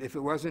 and if it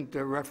wasn't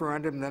a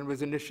referendum, then it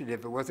was initiative.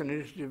 If it wasn't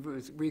initiative, it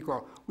was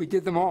recall. We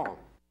did them all.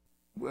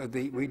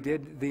 We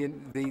did the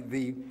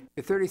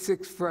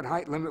 36-foot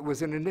height limit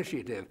was an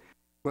initiative.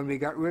 When we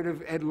got rid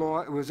of Ed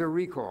Law, it was a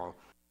recall.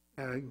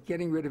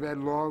 Getting rid of Ed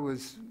Law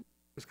was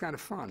kind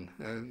of fun.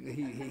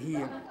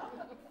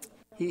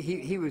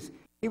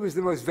 He was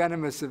the most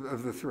venomous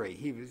of the 3.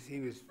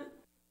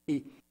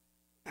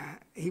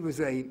 He was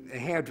a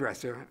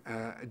hairdresser,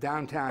 a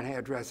downtown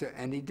hairdresser,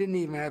 and he didn't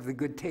even have the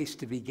good taste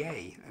to be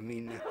gay. I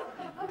mean,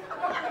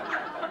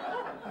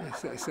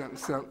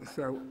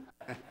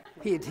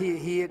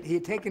 he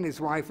had taken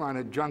his wife on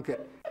a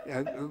junket.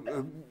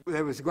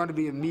 There was going to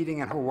be a meeting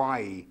in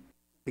Hawaii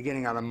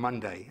beginning on a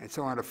Monday, and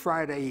so on a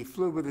Friday he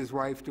flew with his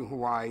wife to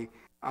Hawaii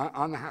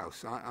on the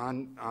house,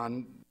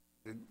 on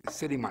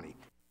city money,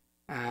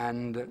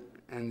 and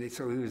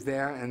so he was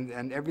there,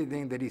 and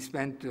everything that he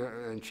spent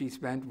and she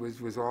spent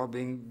was all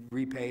being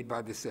repaid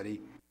by the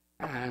city.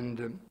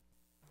 And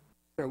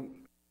so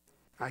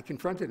I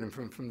confronted him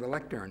from the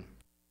lectern.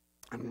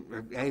 And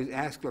I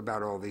asked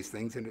about all these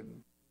things,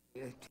 and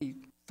he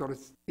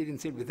didn't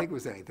seem to think it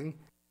was anything.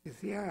 He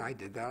said, yeah, I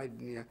did that.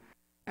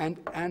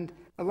 And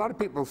a lot of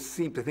people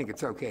seem to think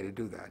it's okay to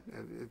do that.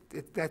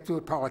 That's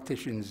what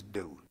politicians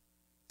do.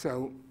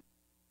 So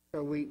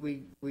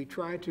we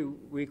tried to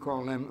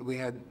recall him. We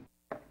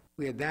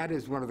had that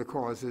as one of the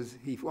causes.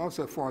 He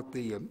also fought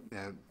the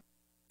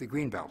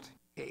Greenbelt.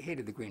 He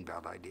hated the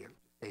Greenbelt idea.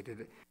 Hated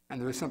it. And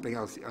there was something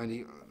else.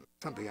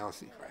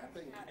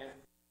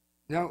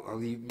 No,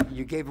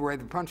 you gave away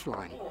the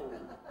punchline.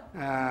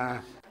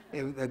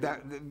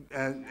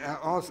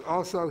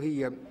 Also,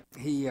 he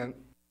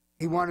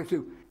wanted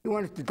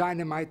to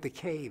dynamite the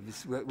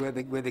caves where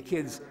the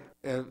kids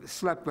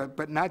slept,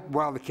 but not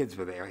while the kids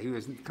were there. He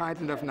was kind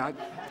enough not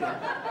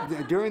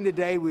during the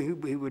day.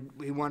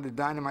 He wanted to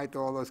dynamite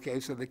all those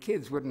caves so the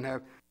kids wouldn't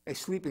have a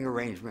sleeping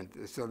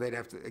arrangement, so they'd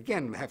have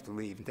to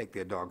leave and take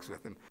their dogs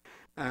with them.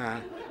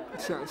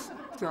 So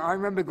I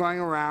remember going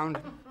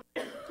around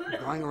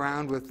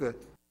with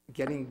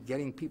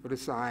getting people to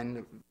sign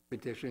the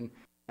petition,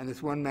 and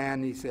this one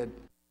man, he said,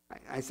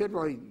 I said,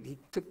 well, he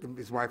took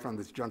his wife on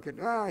this junket.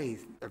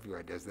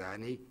 Everybody does that,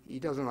 and he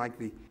doesn't like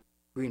the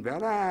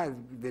Greenbelt.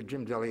 The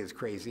Jim Deli is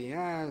crazy.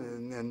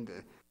 And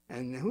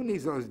who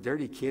needs those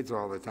dirty kids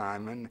all the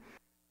time? And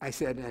I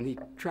said, and he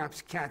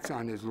traps cats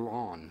on his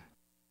lawn.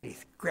 And he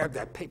grabbed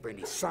that paper and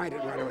he signed it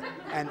right away,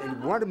 and he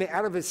wanted me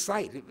out of his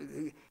sight.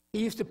 He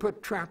used to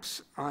put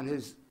traps on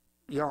his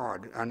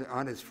yard,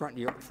 on his front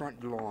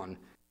lawn,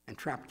 and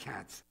trap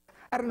cats.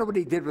 I don't know what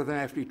he did with them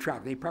after he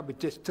trapped them. He probably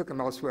just took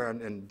them elsewhere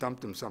and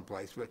dumped them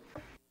someplace.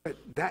 But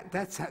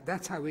that's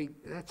how we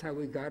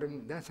got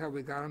him. That's how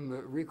we got him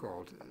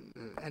recalled.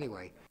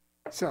 Anyway,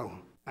 so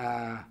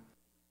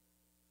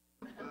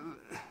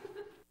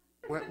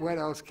what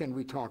else can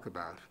we talk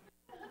about?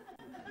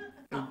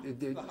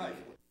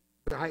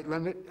 The height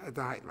limit.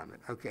 The height limit.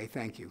 Okay,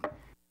 thank you.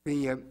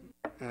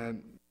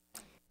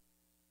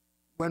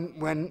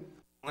 When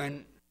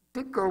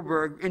Dick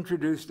Goldberg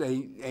introduced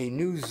a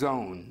new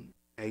zone,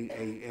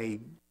 a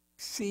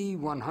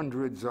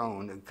C100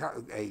 zone,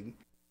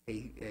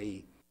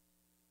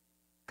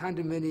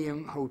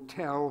 condominium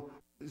hotel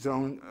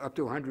zone up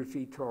to 100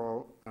 feet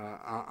tall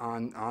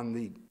on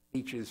the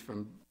beaches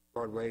from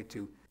Broadway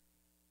to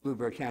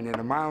Bluebird Canyon,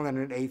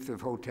 1.125 miles of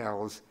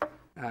hotels.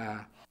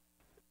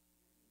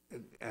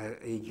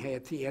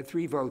 He had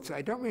 3 votes.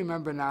 I don't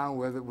remember now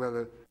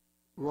whether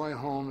Roy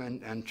Holm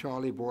and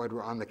Charlie Boyd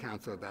were on the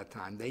council at that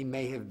time. They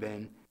may have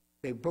been.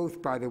 They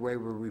both, by the way,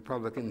 were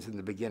Republicans in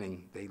the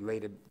beginning. They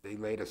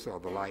later saw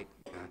the light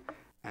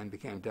and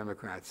became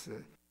Democrats.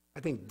 I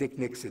think Dick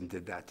Nixon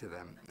did that to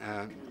them.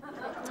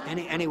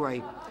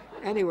 Anyway,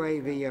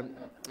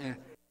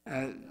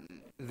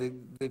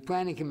 the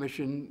Planning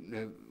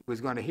Commission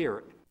was going to hear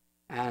it,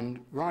 and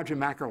Roger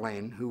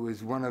McElwain, who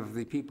was one of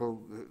the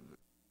people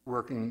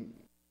working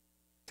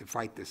to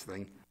fight this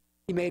thing,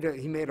 he made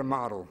a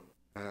model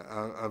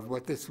of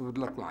what this would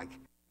look like,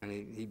 and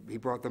he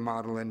brought the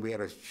model in. We had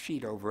a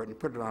sheet over it and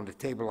put it on the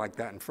table like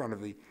that in front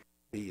of the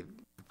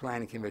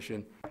Planning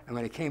Commission, and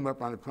when it came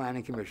up on the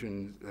Planning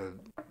Commission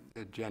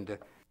agenda,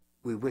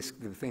 we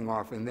whisked the thing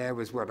off, and there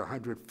was what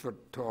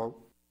 100-foot tall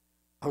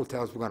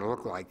hotels were going to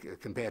look like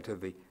compared to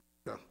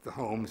the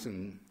homes,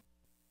 and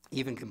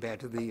even compared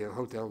to the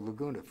Hotel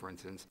Laguna, for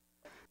instance.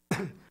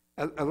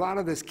 A lot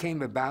of this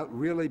came about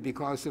really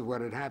because of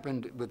what had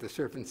happened with the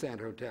Surf and Sand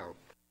Hotel.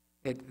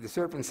 The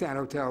Surf and Sand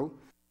Hotel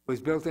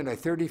was built in a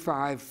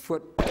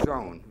 35-foot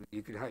zone.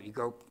 You could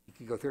go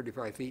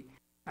 35 feet,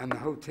 and the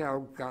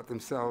hotel got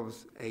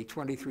themselves a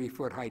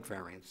 23-foot height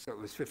variance, so it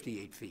was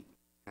 58 feet.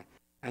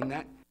 And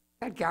that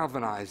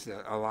galvanized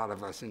a lot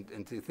of us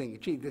into thinking,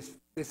 gee,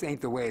 this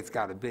ain't the way it's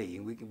got to be.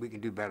 We can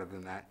do better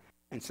than that.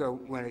 And so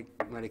when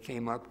it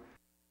came up,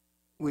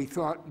 we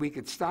thought we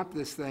could stop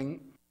this thing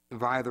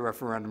via the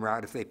referendum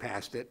route if they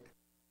passed it,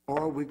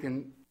 or we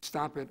can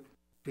stop it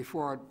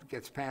before it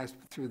gets passed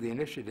through the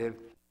initiative.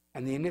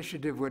 And the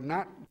initiative would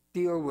not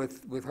deal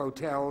with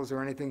hotels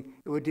or anything.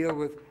 It would deal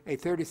with a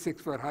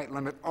 36-foot height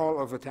limit all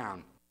over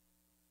town.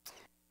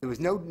 There was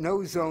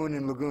no zone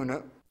in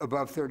Laguna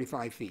above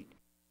 35 feet.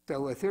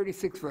 So a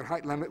 36-foot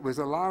height limit was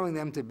allowing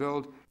them to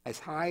build as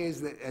high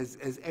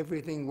as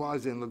everything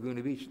was in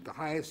Laguna Beach. The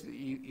highest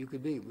you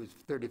could be was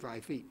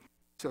 35 feet.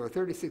 So a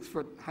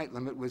 36-foot height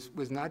limit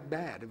was not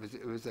bad.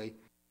 It was a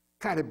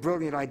kind of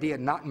brilliant idea,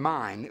 not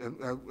mine.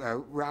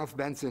 Ralph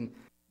Benson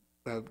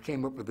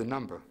came up with the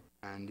number,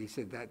 and he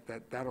said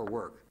that'll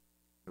work.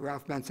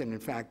 Ralph Benson, in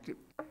fact,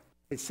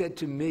 had said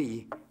to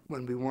me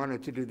when we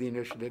wanted to do the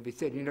initiative, he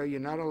said, you're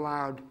not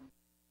allowed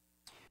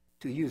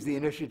to use the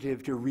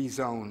initiative to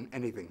rezone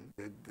anything.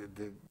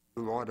 The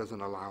law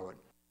doesn't allow it.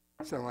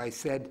 So I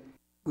said,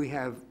 we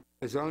have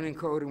a zoning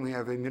code and we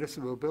have a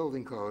municipal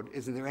building code.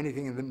 Isn't there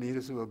anything in the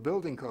municipal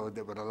building code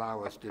that would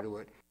allow us to do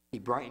it? He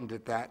brightened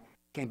at that,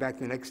 came back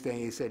the next day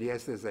and he said,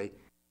 yes, there's a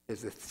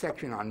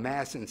section on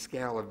mass and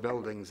scale of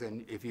buildings,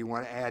 and if you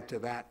want to add to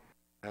that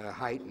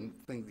height and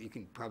things, you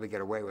can probably get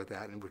away with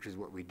that, and which is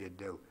what we did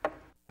do.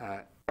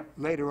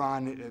 Later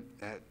on,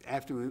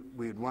 after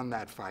we had won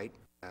that fight,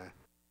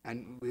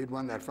 and we had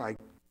won that fight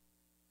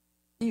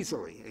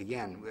easily,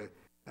 again,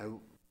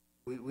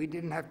 we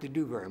didn't have to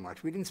do very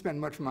much. We didn't spend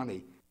much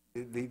money.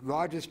 The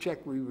largest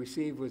check we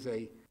received was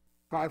a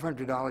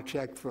 $500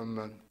 check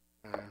from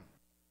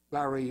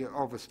Larry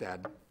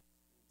Overstad.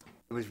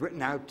 It was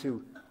written out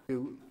to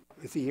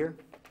is he here?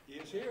 He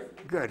is here.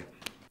 Good.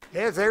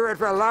 Yes, they were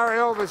for Larry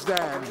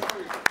Overstad.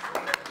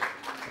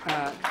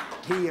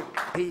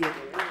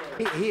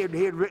 He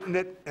had written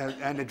it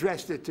and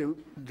addressed it to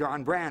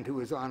John Brand, who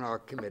was on our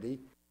committee,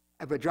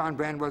 but John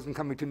Brand wasn't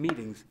coming to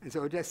meetings, and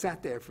so it just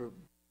sat there for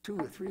 2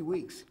 or 3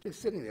 weeks,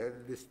 just sitting there,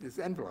 this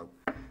envelope.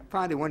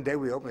 Finally, one day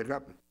we opened it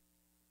up,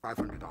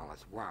 $500.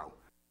 Wow,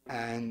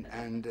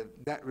 and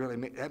that really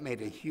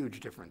made a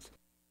huge difference.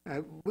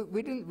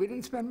 We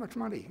didn't spend much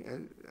money.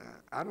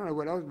 I don't know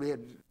what else. We had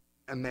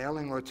a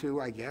mailing or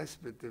two, I guess,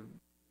 but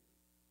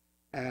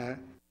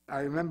I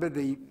remember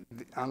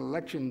on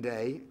election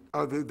day,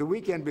 the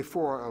weekend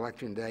before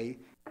election day,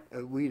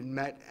 we had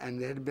met, and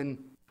there had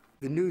been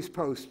the News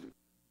Post,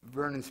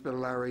 Vernon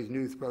Spitaler's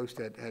News Post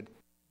had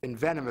been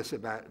venomous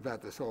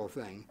about this whole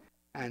thing,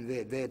 and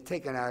they had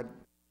taken out,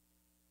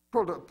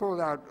 pulled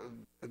out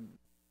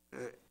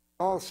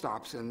all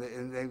stops, and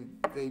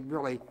they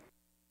really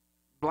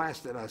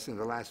blasted us in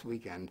the last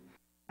weekend.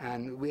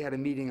 And we had a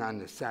meeting on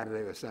the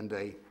Saturday or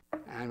Sunday,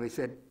 and we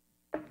said,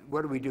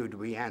 what do we do? Do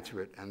we answer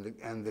it?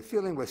 And the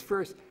feeling was,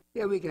 first,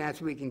 yeah, we can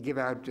answer. We can give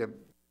out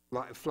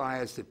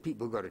flyers to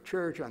people who go to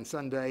church on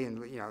Sunday, and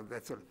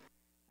that sort of.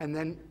 And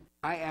then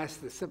I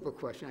asked the simple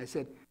question. I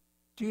said,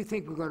 do you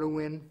think we're going to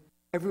win?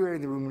 Everybody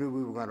in the room knew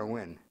we were going to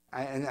win.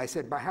 And I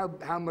said, by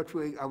how much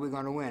are we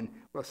going to win?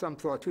 Well, some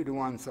thought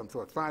 2-1, some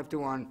thought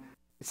 5-1.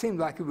 It seemed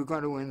like we were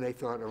going to win. They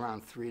thought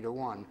around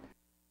 3-1.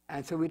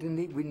 And so we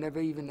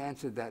never even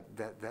answered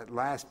that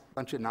last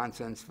bunch of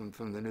nonsense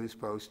from the News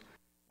Post.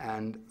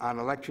 And on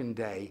election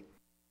day,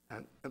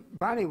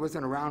 Bonnie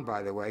wasn't around,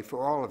 by the way,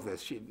 for all of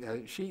this.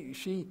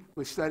 She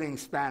was studying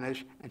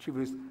Spanish, and she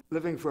was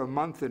living for a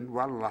month in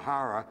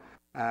Guadalajara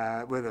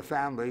with a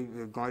family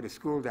going to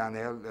school down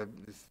there,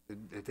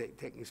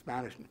 taking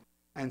Spanish.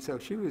 And so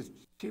she was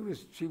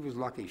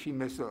lucky. She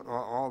missed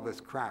all this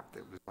crap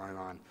that was going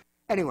on.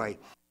 Anyway.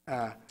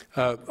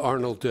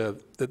 Arnold,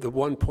 the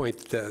one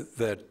point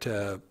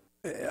that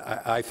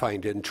I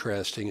find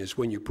interesting is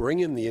when you bring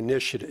in the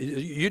initiative,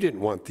 you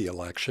didn't want the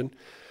election.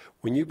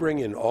 When you bring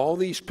in all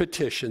these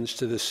petitions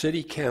to the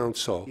city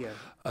council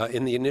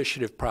in the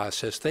initiative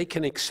process, they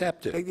can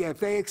accept it. Yeah, if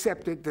they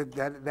accept it,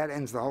 that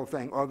ends the whole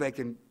thing. Or they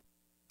can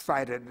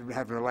fight it and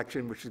have an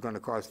election which is going to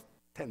cost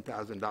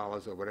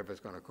 $10,000 or whatever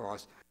it's going to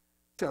cost.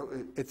 So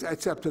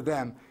it's up to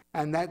them.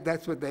 And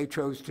that's what they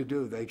chose to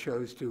do. They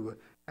chose to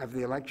have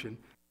the election.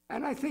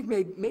 And I think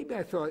I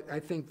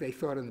think they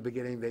thought in the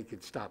beginning they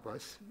could stop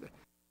us.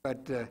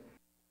 But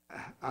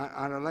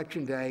on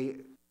election day,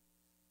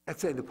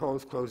 let's say the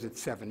polls closed at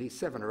 7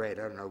 or 8, I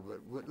don't know,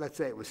 but let's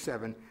say it was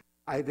 7.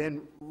 I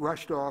then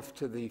rushed off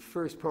to the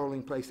first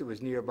polling place that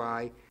was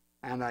nearby,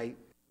 and I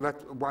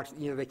watched,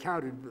 they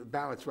counted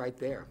ballots right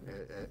there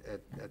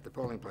at the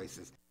polling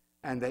places.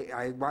 And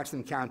I watched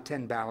them count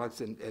 10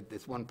 ballots at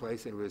this one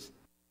place, and it was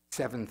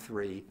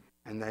 7-3.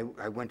 And I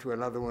went to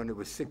another one, it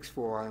was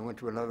 6-4. I went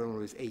to another one, it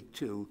was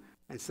 8-2.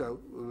 And so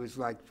it was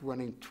like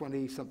running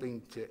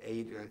 20-something to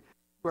 8,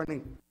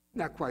 running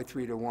not quite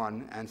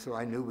 3-1. And so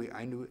I knew we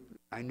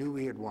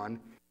had won.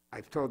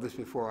 I've told this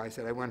before. I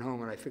said I went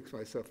home and I fixed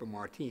myself a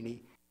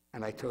martini,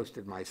 and I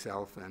toasted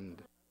myself, and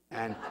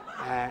then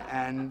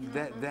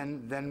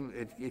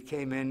it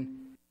came in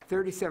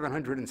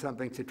 3,700 and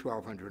something to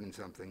 1,200 and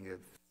something,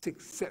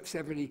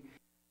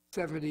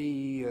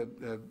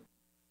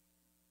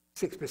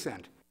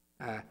 76%.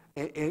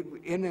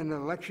 In an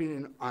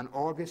election on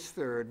August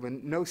 3rd,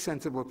 when no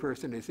sensible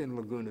person is in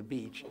Laguna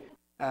Beach,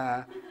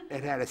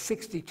 it had a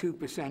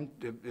 62%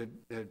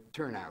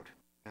 turnout,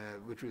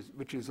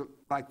 which is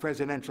like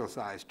presidential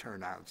size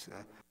turnouts,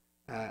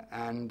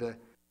 and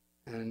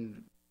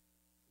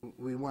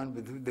we won.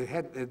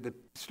 The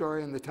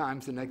story in the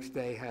Times the next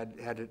day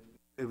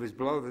it was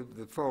below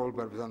the fold,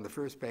 but it was on the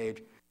first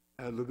page.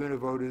 Laguna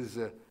voters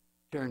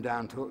turned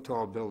down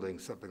tall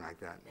buildings, something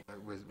like that.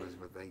 Was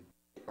what they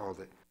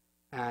called it.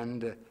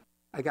 And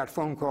I got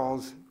phone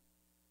calls.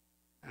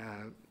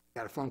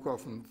 Got a phone call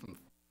from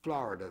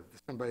Florida.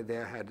 Somebody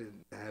there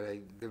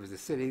there was a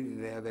city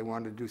there, they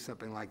wanted to do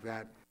something like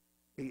that.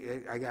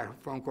 I got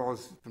phone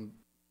calls from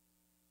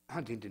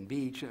Huntington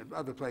Beach and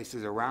other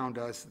places around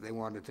us. They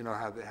wanted to know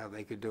how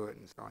they could do it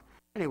and so on.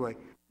 Anyway,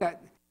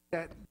 that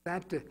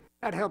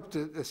helped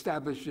to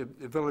establish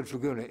Village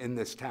Laguna in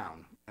this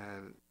town.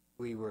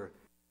 We were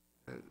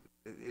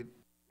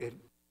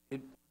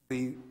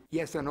the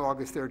Yes on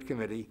August 3rd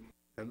committee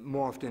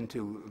morphed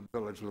into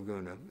Village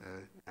Laguna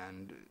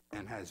and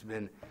has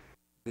been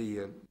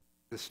the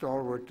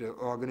stalwart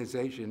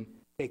organization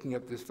taking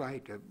up this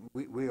fight.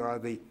 We are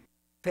the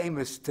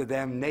famous to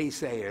them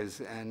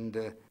naysayers, and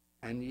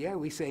yeah,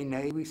 we say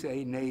nay. We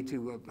say nay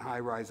to a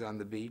high-rise on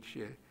the beach.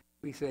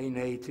 We say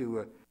nay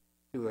to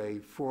a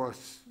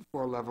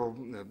four-level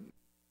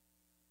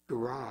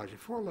garage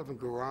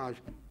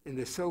in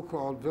the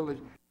so-called village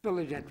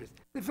entrance.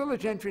 The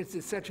village entrance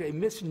is such a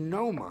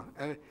misnomer.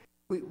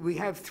 We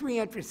have 3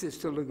 entrances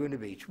to Laguna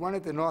Beach. One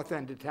at the north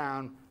end of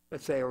town,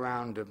 let's say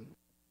around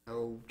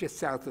just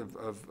south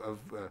of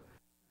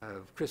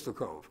Crystal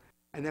Cove,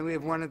 and then we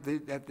have one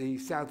at the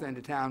south end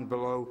of town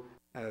below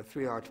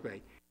Three Arch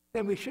Bay.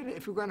 Then we should,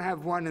 if we're going to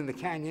have one in the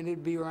canyon,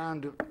 it'd be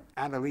around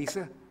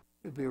Annalisa,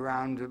 it'd be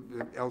around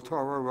El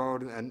Toro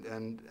Road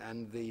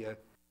and the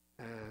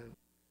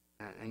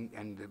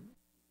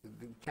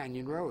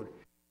Canyon Road.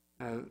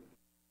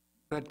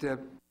 But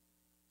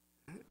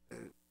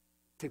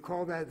to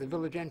call that the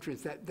village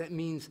entrance, that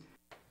means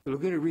the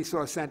Laguna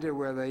Resource Center,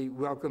 where they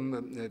welcome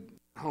the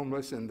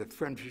homeless, and the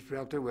Friendship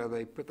Shelter, where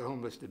they put the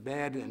homeless to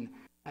bed,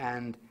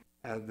 and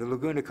the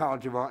Laguna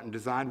College of Art and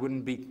Design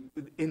wouldn't be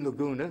in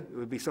Laguna; it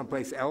would be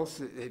someplace else.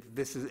 If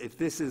this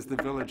is the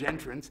village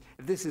entrance,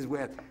 if this is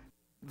where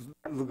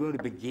Laguna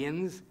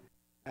begins,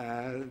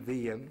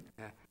 the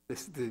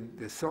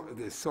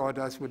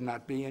sawdust would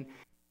not be in.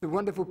 The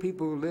wonderful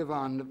people who live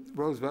on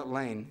Roosevelt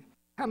Lane.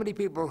 How many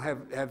people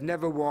have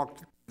never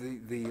walked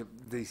the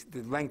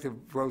length of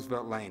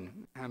Roosevelt Lane?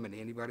 How many?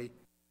 Anybody?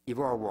 You've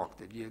all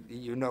walked it.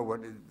 You know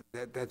what?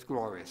 That's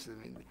glorious. I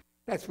mean,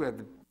 that's where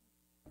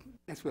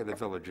the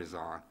villages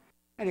are.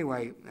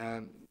 Anyway,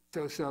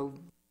 so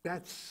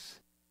that's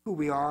who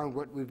we are and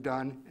what we've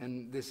done,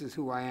 and this is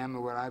who I am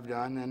and what I've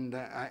done, and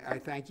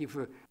I thank you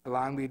for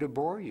allowing me to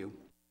bore you.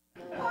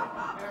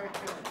 Very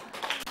good.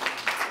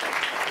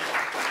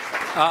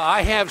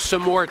 I have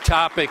some more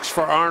topics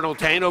for Arnold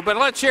Hano, but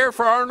let's hear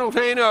for Arnold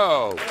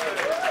Hano.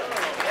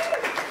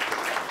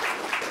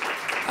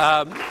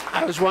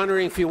 I was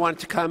wondering if you want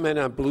to comment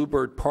on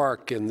Bluebird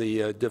Park and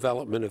the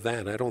development of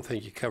that. I don't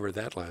think you covered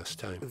that last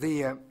time.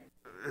 The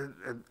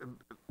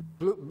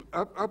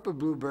Upper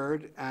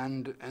Bluebird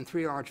and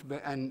Three Arch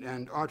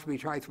and Arch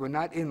Beach Heights were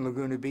not in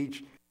Laguna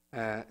Beach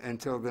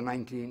until around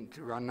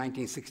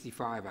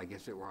 1965, I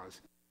guess it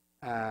was,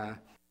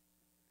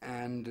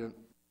 and.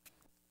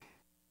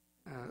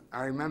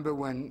 I remember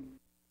when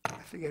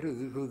I forget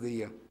who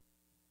the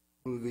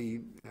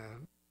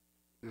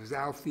it was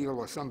Al Thiel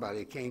or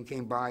somebody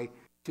came by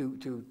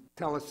to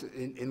tell us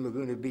in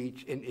Laguna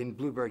Beach, in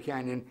Bluebird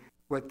Canyon,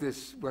 what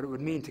it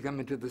would mean to come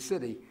into the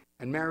city.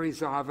 And Mary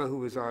Zava, who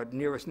was our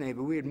nearest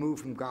neighbor, we had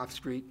moved from Gough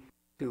Street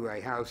to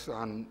a house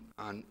on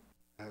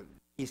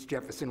East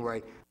Jefferson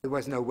Way. There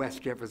was no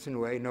West Jefferson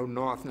Way, no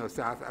North, no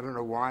South. I don't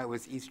know why it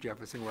was East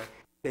Jefferson Way.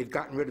 They've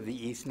gotten rid of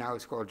the East. Now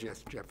it's called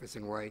just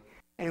Jefferson Way.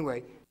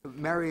 Anyway,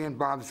 Mary and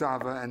Bob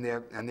Zava and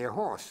their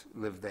horse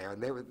lived there.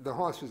 The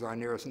horse was our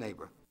nearest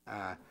neighbor.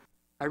 I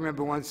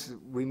remember once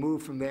we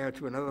moved from there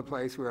to another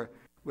place where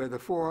the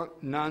four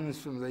nuns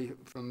from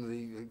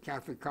the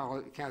Catholic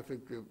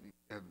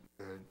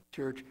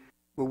church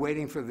were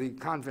waiting for the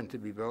convent to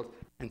be built,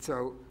 and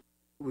so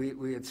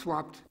we had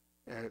swapped.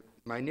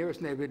 My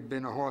nearest neighbor had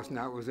been a horse,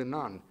 now it was a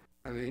nun.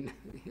 I mean,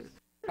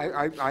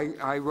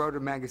 I wrote a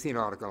magazine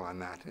article on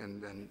that,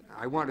 and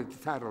I wanted to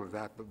title it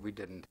that, but we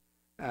didn't.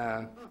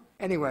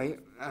 Anyway,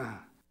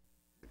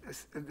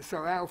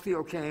 so Al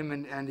Thiel came,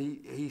 and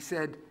he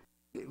said,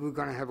 we're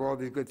going to have all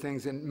these good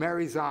things. And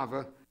Mary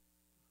Zava,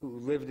 who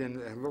lived in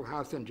a little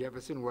house on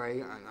Jefferson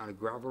Way on a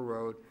gravel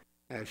road,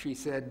 she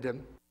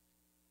said,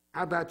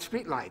 how about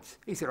streetlights?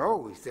 He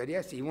said,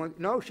 yes.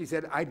 No, she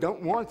said, I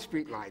don't want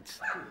streetlights.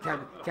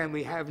 Can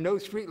we have no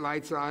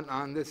streetlights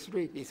on this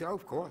street? He said, oh,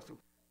 of course.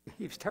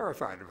 He was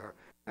terrified of her.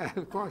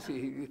 Of course.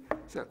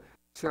 So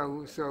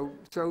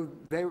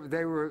they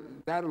were.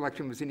 That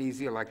election was an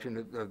easy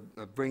election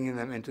of bringing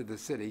them into the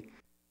city.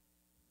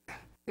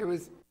 There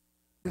was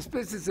this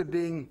business of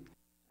being,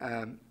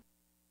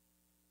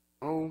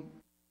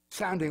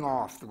 sounding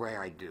off the way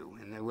I do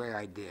and the way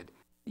I did.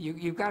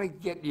 You've got to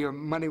get your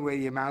money where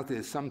your mouth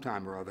is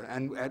sometime or other.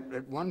 And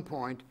at one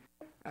point,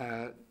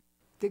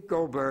 Dick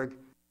Goldberg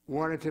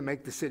wanted to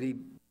make the city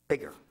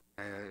bigger,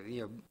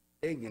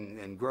 big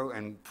and grow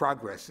and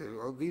progress.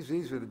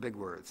 These were the big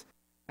words.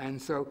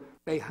 And so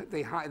they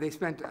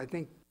spent, I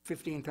think,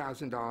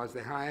 $15,000.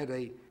 They hired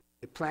a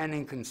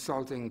planning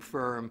consulting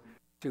firm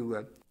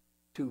to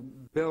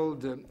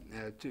build,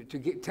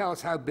 tell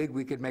us how big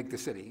we could make the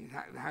city.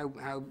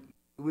 How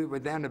we were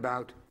then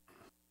about,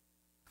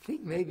 I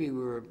think maybe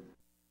we were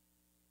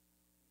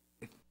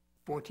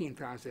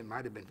 14,000. It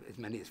might have been as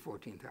many as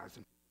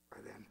 14,000 by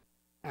then.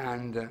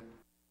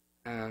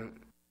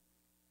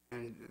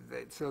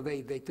 So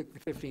they took the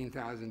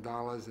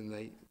 $15,000 and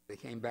they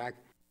came back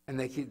and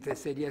they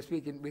said, yes,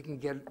 we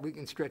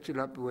can stretch it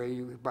up where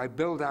by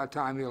build out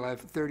time you'll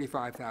have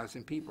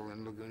 35,000 people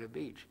in Laguna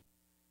Beach.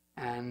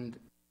 And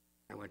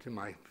I went to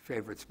my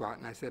favorite spot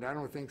and I said, I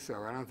don't think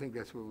so. I don't think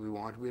that's what we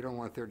want. We don't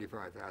want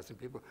 35,000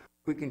 people.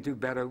 We can do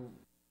better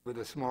with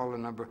a smaller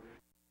number.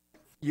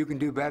 You can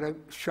do better,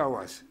 show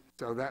us.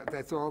 So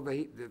that's all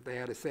they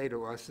had to say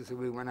to us. So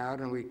we went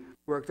out and we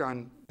worked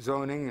on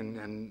zoning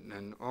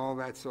and all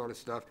that sort of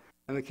stuff.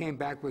 And we came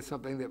back with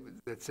something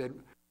that said,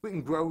 we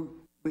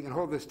can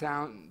hold this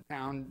town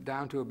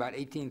down to about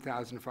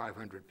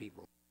 18,500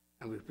 people.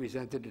 And we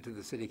presented it to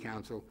the city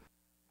council,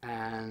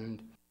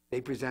 and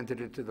they presented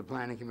it to the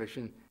planning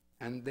commission,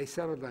 and they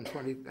settled on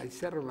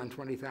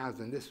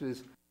 20,000. This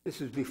was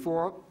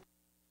before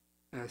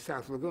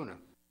South Laguna.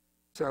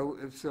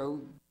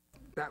 So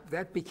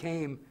that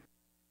became.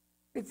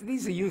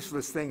 These are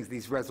useless things.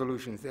 These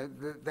resolutions.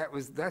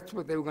 That's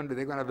what they were going to do.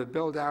 They're going to have a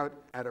build out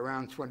at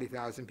around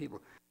 20,000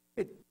 people.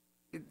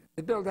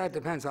 The build out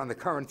depends on the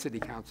current city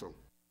council,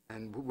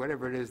 and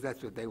whatever it is,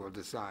 that's what they will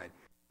decide.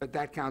 But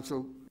that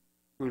council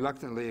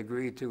reluctantly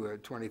agreed to a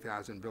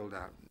 20,000 build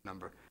out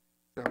number.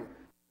 So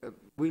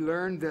we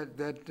learned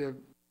that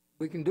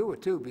we can do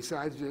it too.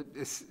 Besides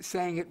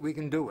saying it, we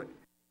can do it.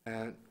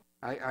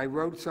 I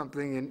wrote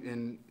something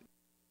in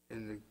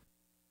the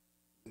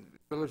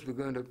Village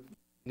Laguna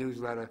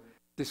newsletter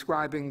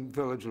describing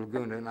Village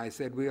Laguna, and I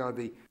said we are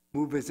the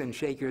movers and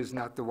shakers,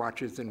 not the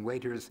watchers and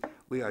waiters.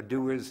 We are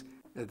doers.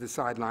 The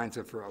sidelines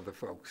are for other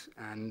folks,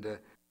 and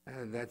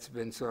that's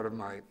been sort of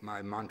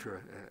my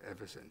mantra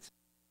ever since.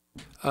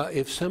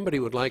 If somebody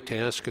would like to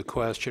ask a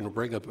question or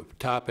bring up a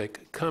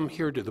topic, come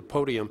here to the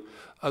podium.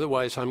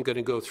 Otherwise, I'm going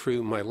to go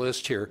through my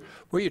list here.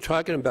 Were you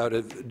talking about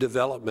a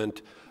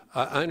development?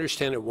 I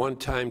understand at one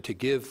time to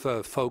give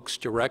folks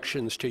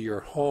directions to your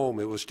home,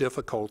 it was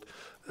difficult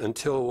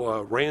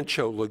until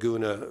Rancho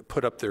Laguna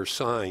put up their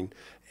sign.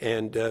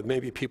 And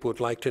maybe people would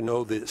like to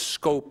know the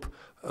scope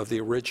of the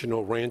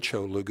original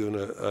Rancho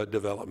Laguna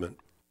development.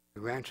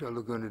 The Rancho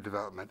Laguna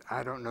development,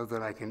 I don't know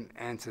that I can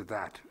answer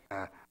that.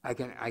 I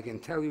can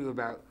tell you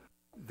about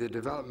the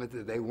development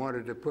that they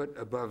wanted to put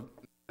above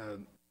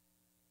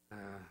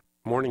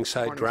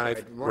Morningside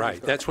Drive.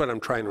 Right, that's what I'm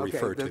trying to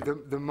refer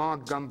to. The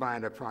Mark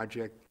Gumbinder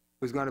project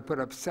was going to put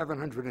up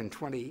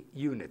 720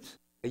 units.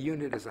 A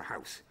unit is a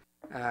house.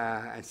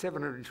 And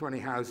 720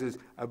 houses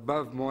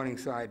above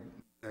Morningside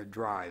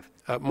Drive.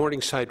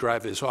 Morningside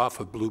Drive is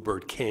off of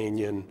Bluebird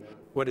Canyon.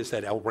 What is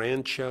that, El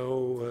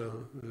Rancho?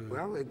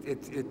 Well,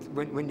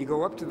 when you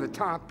go up to the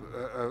top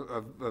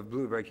of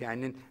Bluebird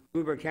Canyon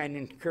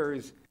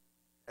occurs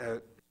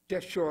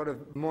just short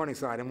of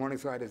Morningside, and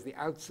Morningside is the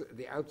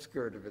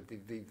outskirt of it,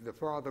 the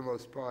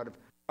farthermost part of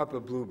Upper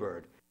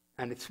Bluebird.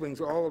 and it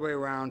swings all the way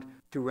around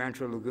to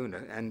Rancho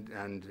Laguna.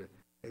 And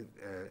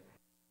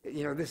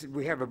you know,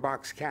 we have a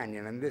box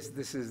canyon, and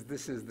this is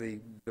the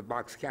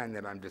box canyon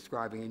that I'm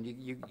describing, and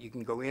you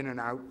can go in and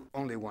out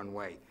only one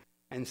way.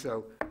 And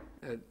so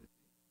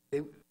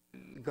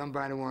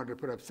Bonnie wanted to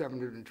put up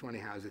 720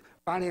 houses.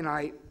 Bonnie and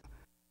I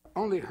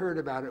only heard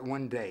about it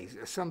one day.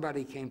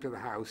 Somebody came to the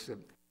house. It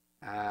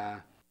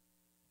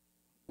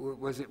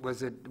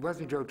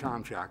wasn't Joe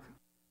Tomchak.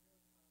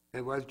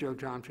 It was Joe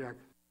Tomchak.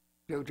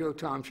 Joe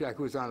Tomchak,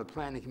 who was on the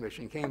planning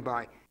commission, came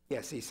by.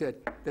 Yes, he said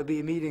there'll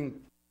be a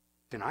meeting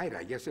tonight,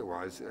 I guess it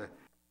was,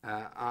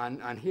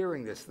 on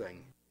hearing this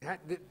thing.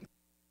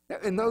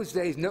 In those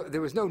days, there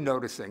was no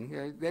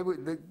noticing.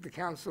 The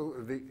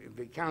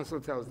council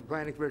tells the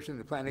planning commission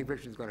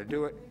is going to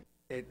do it.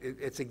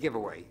 It's a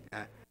giveaway.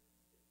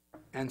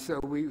 And so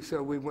we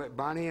went,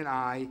 Bonnie and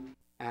I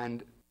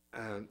and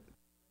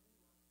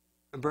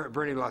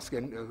Bernie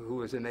Luskin, who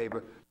was a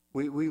neighbor.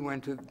 We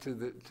went to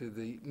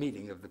the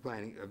meeting of the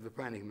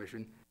planning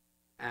commission,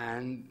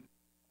 and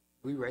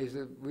we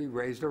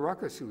raised a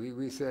ruckus.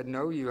 We said,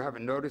 no, you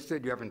haven't noticed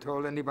it. You haven't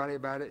told anybody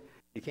about it.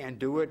 You can't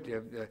do it.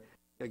 You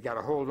got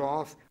to hold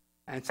off.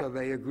 And so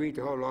they agreed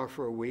to hold off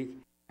for a week,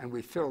 and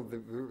we filled the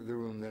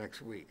room the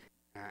next week.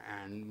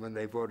 And when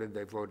they voted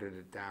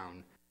it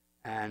down.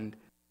 And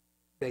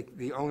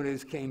the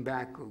owners came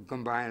back,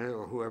 Combine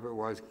or whoever it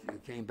was,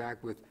 came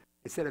back with,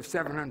 instead of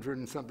 700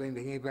 and something,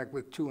 they came back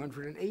with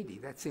 280.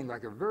 That seemed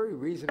like a very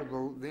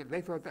reasonable, they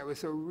thought that was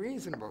so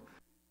reasonable.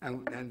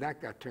 And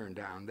that got turned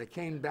down. They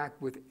came back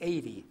with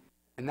 80,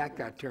 and that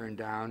got turned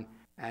down.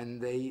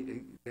 And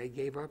they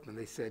gave up, and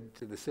they said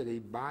to the city,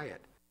 buy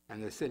it.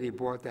 And the city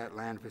bought that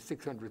land for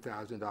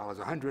 $600,000,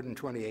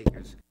 120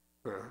 acres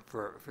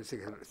for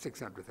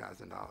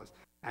 $600,000.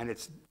 And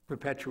it's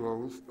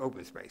perpetual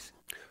open space.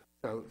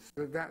 So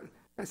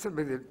that's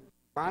something that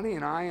Bonnie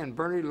and I and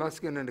Bernie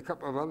Luskin and a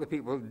couple of other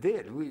people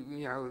did.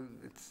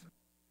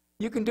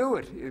 You can do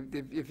it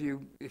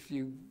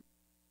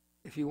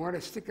if you want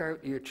to stick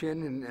out your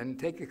chin and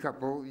take a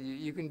couple.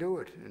 You can do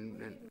it.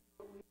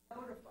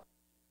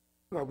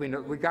 Well, we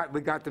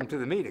got them to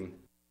the meeting.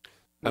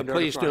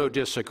 Please, no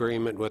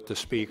disagreement with the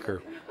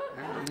speaker.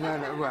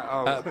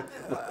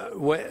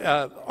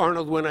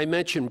 Arnold, when I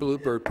mentioned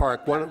Bluebird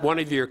Park, one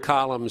of your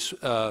columns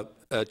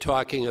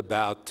talking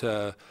about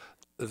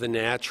the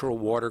natural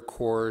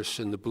watercourse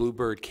in the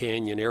Bluebird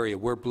Canyon area,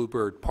 where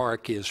Bluebird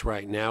Park is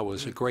right now,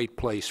 was a great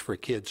place for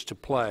kids to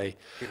play.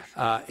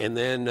 And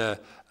then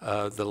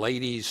the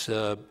ladies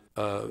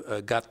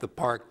got the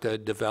park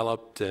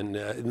developed, and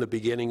in the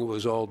beginning it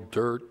was all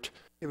dirt.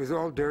 It was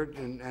all dirt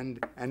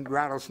and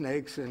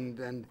rattlesnakes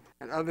and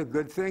other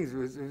good things. It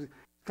was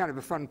kind of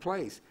a fun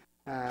place.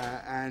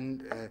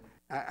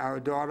 Our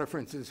daughter, for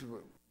instance,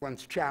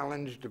 once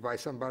challenged by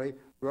somebody,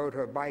 rode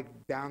her bike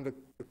down the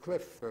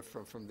cliff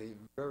from the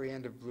very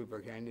end of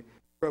Bluebird Canyon,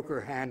 broke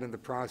her hand in the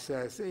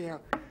process. You know,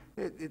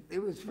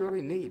 it was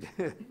really neat.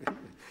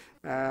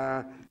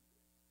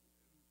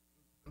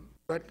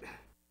 But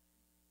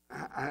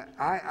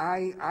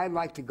I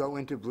like to go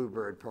into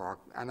Bluebird Park,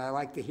 and I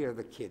like to hear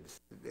the kids.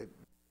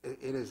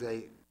 It is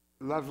a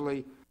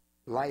lovely,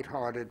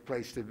 light-hearted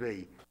place to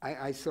be.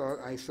 I saw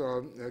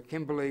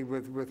Kimberly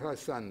with her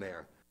son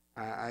there.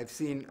 I've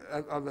seen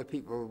other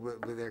people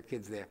with their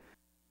kids there.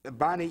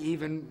 Bonnie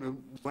even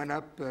went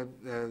up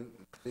the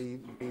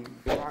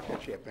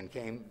rocket ship and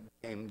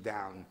came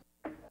down.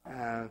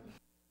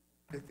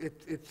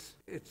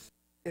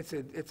 It's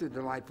a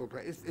delightful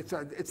place.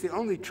 It's the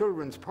only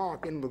children's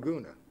park in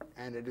Laguna,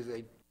 and it is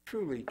a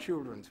truly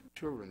children's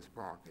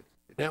park.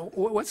 Now,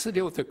 what's the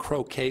deal with the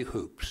croquet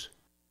hoops?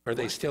 Are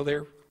they still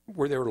there?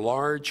 Were there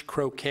large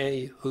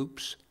croquet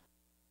hoops?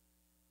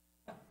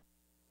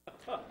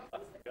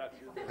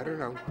 I don't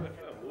know.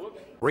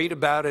 Read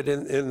about it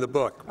in the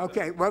book.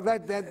 Okay, well,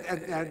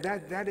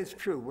 that is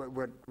true,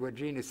 what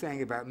Gene is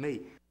saying about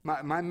me.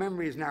 My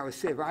memory is now a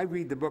sieve. I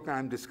read the book and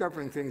I'm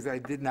discovering things I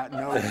did not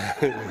know.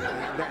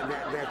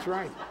 That's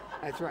right.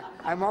 That's right.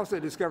 I'm also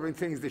discovering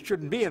things that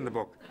shouldn't be in the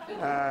book.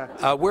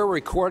 We're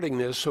recording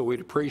this, so we'd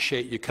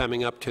appreciate you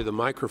coming up to the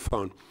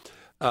microphone.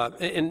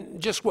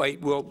 And just wait,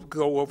 we'll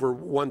go over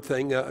one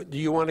thing. Do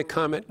you want to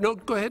comment? No,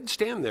 go ahead and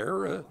stand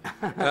there.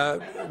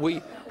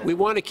 We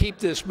want to keep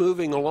this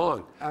moving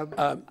along.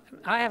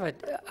 I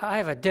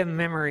have a dim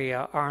memory,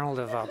 Arnold,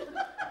 of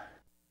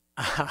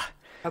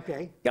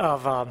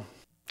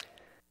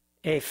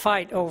a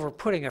fight over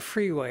putting a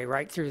freeway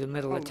right through the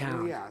middle of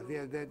town. Yeah,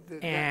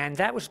 and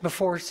that was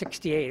before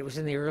 '68. It was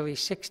in the early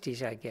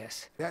 '60s, I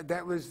guess.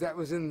 That was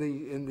in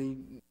the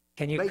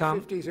late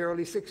 '50s,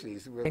 early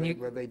 '60s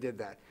where they did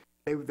that.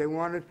 They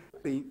wanted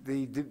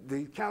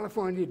the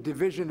California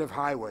Division of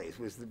Highways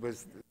was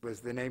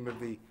the name of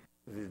the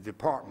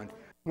department,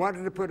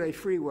 wanted to put a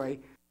freeway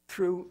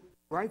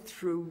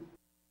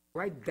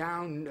right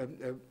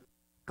down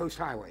Coast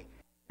Highway.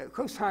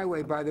 Coast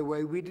Highway, by the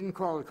way, we didn't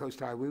call it Coast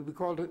Highway. We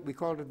called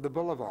it the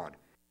Boulevard.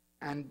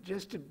 And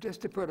just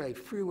to put a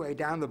freeway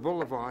down the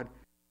Boulevard,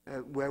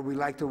 where we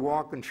like to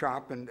walk and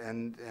shop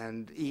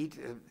and eat,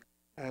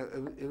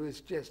 it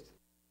was just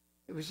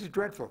It was just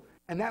dreadful.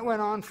 And that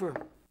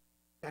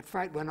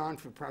fight went on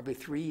for probably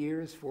 3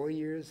 years, 4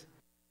 years.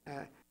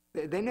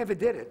 They never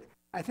did it.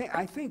 I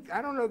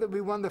don't know that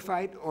we won the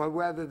fight or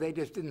whether they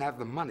just didn't have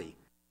the money.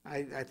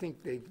 I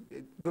think the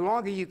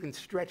longer you can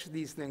stretch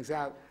these things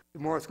out, the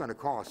more it's going to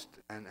cost.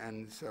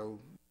 And so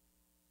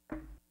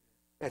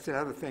that's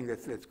another thing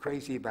that's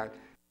crazy about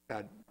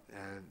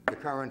the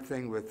current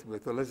thing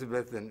with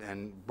Elizabeth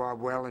and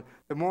Bob Whelan.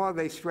 The more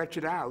they stretch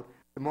it out,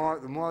 the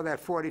more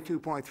that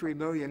 42.3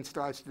 million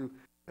starts to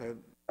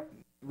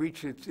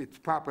reach its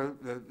proper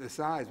the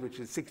size, which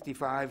is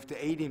 65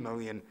 to 80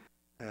 million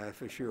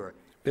for sure.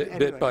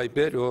 Bit by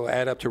bit, it will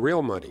add up to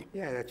real money.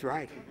 Yeah, that's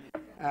right.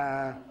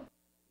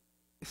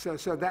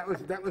 So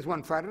that was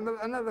one fight.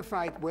 Another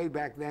fight way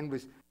back then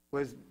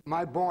was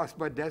my boss,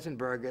 Bud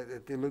Desenberg,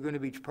 at the Laguna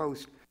Beach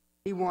Post.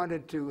 He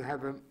wanted to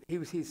have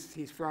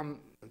he's from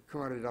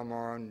Corona del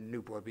Mar in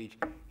Newport Beach.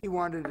 He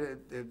wanted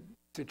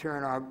to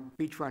turn our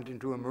beachfront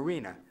into a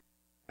marina.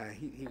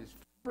 He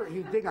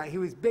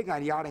was big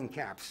on yachting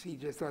caps. He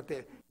just thought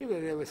they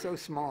were so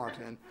smart.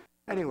 And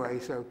anyway,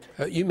 so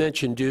you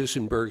mentioned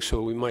Duesenberg,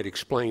 so we might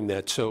explain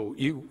that. So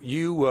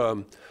you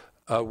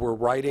were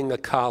writing a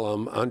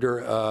column under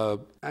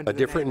a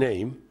different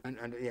name.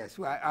 Yes,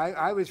 well,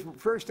 I was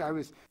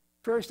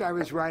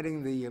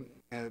writing the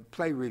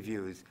play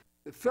reviews.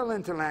 Phil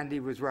Interlandi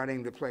was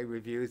writing the play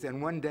reviews,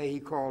 and one day he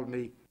called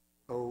me,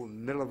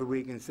 middle of the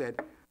week, and said,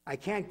 "I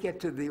can't get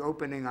to the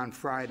opening on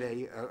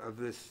Friday of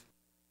this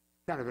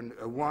kind of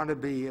a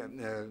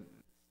wannabe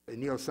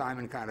Neil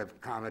Simon kind of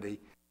comedy."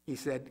 He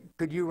said,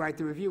 "Could you write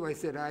the review?" I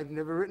said, "I've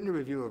never written a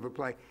review of a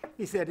play."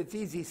 He said, "It's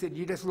easy." He said,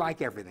 "You just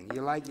like everything.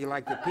 You like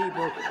the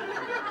people.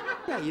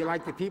 Yeah, you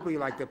like the people. You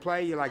like the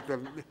play. You like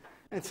the."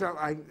 And so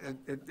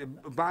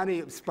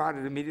Bonnie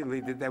spotted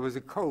immediately that there was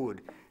a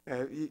code,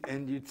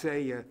 and you'd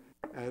say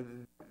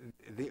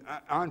the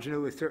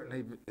ingenue is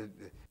certainly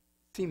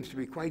seems to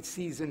be quite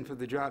seasoned for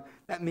the job.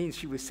 That means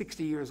she was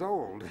 60 years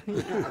old.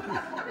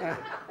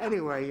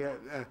 Anyway,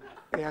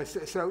 yeah.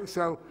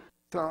 So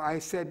I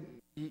said,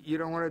 "You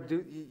don't want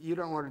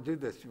to do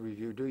this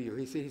review, do you?"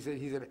 He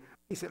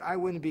said, "I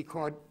wouldn't be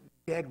caught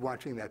dead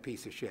watching that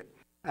piece of shit."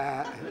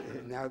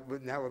 Now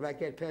will that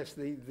get past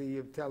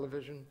the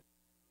television?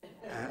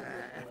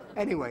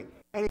 Anyway,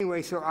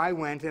 so I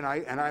went and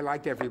I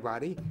liked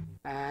everybody,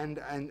 and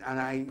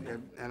I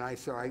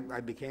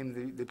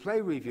became the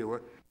play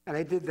reviewer, and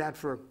I did that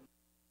for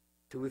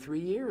 2 or 3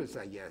 years,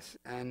 I guess.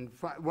 And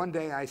one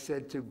day I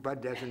said to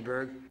Bud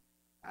Desenberg,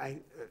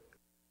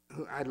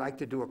 I'd like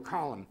to do a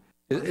column.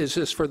 Is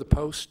this for the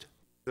Post?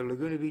 The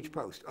Laguna Beach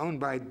Post, owned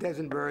by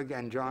Desenberg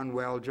and John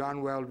Weld.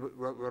 John Weld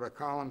wrote a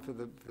column for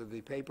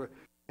the paper,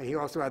 and he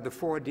also had the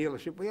Ford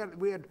dealership.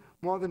 We had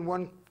more than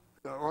one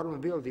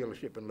automobile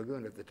dealership in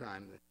Laguna at the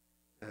time.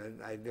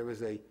 There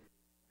was I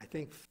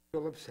think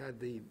Phillips had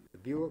the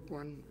Buick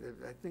one.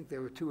 I think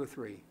there were 2 or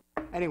 3.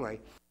 Anyway,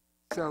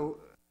 so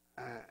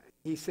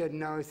he said,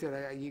 "No," he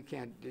said, "You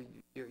can't.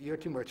 You're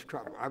too much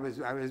trouble." I was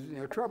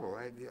trouble.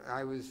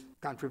 I was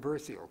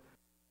controversial.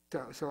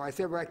 So I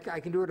said, "Well, I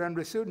can do it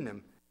under a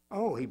pseudonym."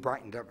 Oh, he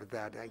brightened up at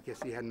that. I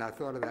guess he had not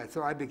thought of that.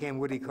 So I became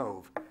Woody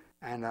Cove,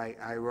 and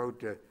I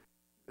wrote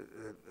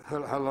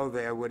 "Hello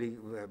There, Woody"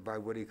 by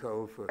Woody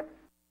Cove for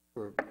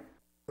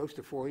close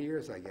to 4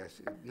 years, I guess,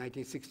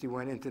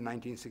 1961 into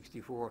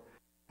 1964,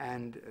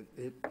 and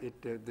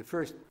the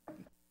first.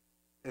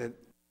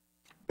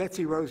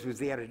 Betsy Rose was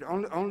the editor.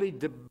 Only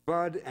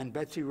Bud and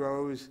Betsy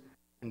Rose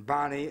and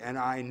Bonnie and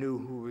I knew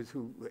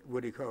who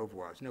Woody Cove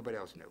was. Nobody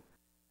else knew.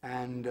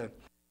 And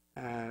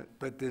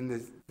but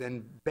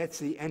then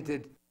Betsy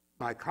entered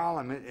my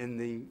column in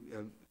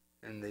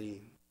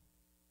the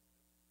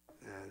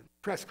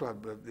press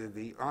club,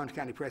 the Orange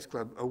County Press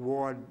Club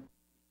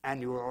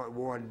annual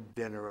award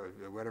dinner or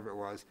whatever it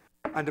was,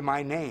 under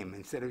my name.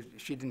 Instead of,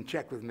 she didn't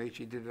check with me,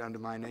 she did it under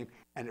my name,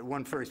 and it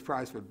won first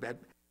prize for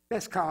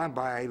best column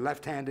by a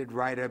left-handed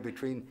writer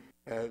between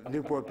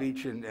Newport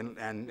Beach and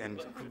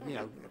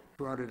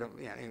Toronto.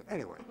 Yeah,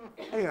 anyway,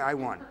 I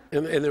won.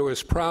 And there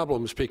was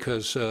problems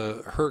because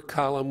her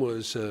column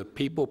was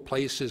people,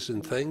 places,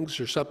 and things,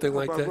 or something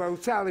like that? Well,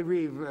 Sally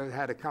Reeve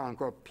had a column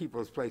called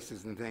People's,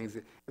 Places, and Things,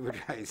 which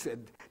I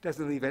said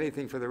doesn't leave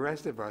anything for the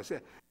rest of us.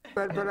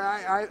 But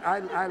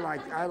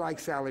I like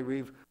Sally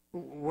Reeve.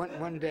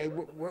 One day,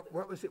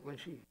 what was it when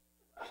she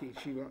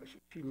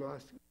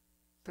lost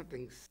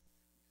something?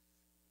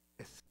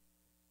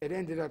 It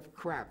ended up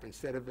crap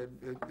instead of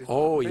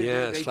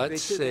yes.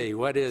 Let's see.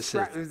 What is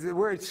it? The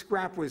word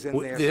scrap was in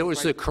there. There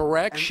was a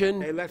correction.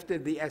 They left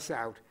the S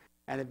out,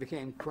 and it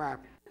became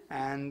crap.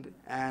 And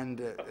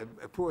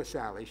poor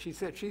Sally. She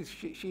said she's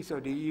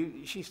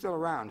still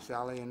around.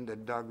 Sally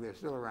and Doug, they're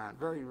still around.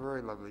 Very,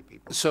 very lovely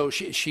people. So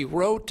she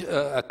wrote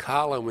a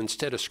column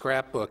instead of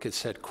scrapbook. It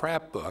said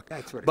crap book.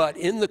 That's what. But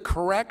in the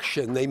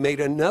correction, they made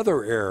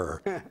another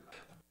error.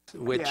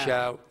 Which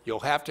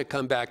you'll have to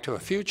come back to a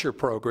future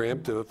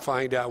program to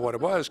find out what it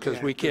was, because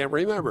we can't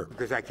remember.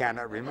 Because I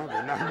cannot remember.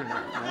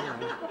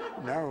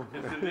 No.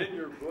 Is it in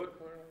your book?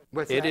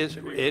 What's It that?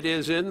 it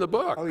is in the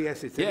book. Oh,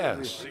 yes, it's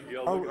Yes.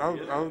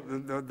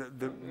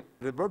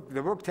 the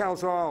book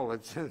tells all.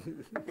 It's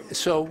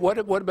So what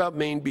about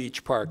Main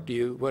Beach Park?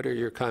 What are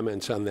your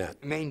comments on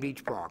that? Main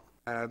Beach Park.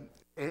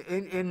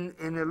 In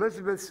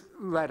Elizabeth's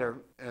letter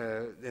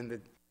in the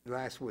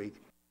last week,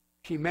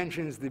 she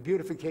mentions the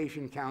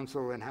Beautification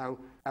Council and how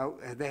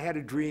they had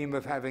a dream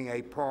of having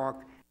a park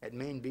at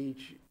Main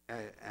Beach,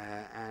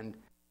 and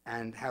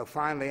how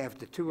finally,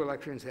 after 2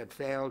 elections had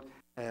failed,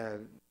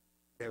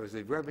 there was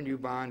a revenue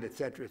bond, et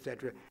cetera,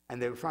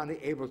 and they were finally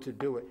able to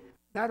do it.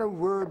 Not a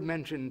word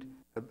mentioned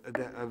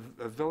of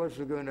Village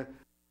Laguna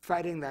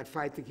fighting that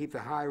fight to keep the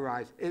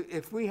high-rise.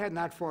 If we had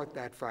not fought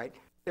that fight,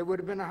 there would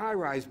have been a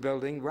high-rise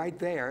building right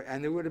there,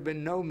 and there would have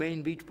been no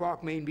Main Beach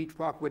Park. Main Beach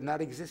Park would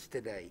not exist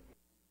today.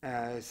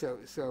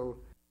 So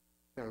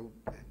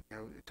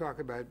talk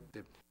about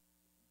the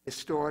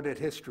distorted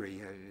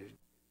history.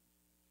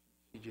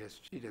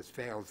 She just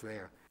fails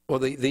there. Well,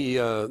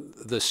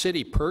 the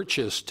city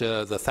purchased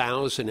the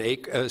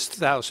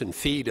 1,000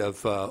 feet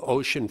of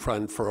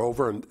oceanfront for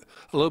a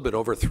little bit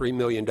over $3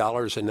 million in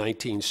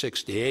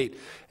 1968,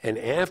 and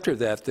after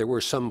that there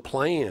were some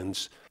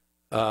plans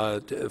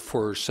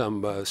for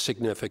some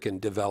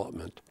significant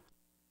development.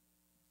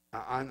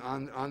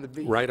 On the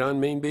beach. Right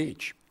on Main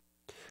Beach.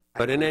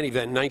 But in any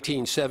event,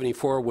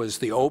 1974 was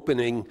the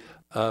opening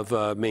of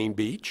Main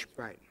Beach.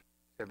 Right,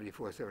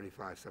 74,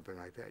 75, something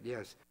like that.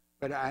 Yes,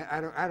 but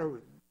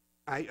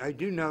I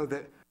do know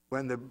that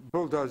when the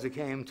bulldozer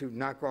came to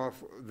knock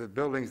off the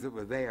buildings that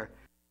were there,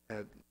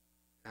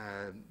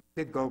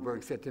 Dick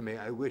Goldberg said to me,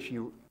 "I wish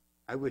you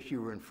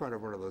were in front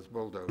of one of those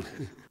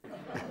bulldozers."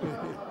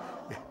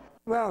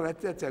 Well,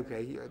 that's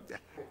okay.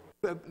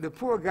 The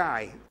poor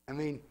guy. I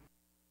mean,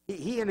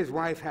 he and his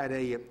wife had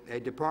a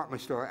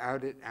department store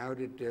out at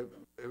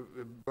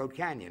Boat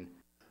Canyon,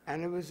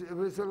 and it was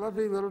a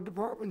lovely little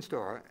department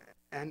store,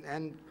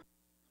 and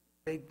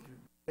they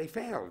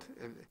failed.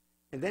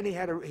 And then he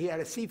had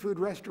a seafood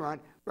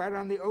restaurant right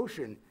on the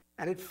ocean,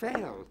 and it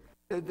failed.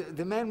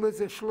 The man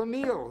was a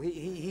schlemiel.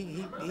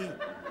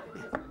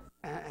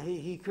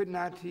 He could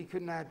not.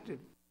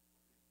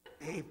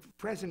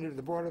 President of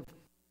the Board of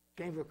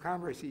Chamber of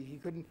Commerce. He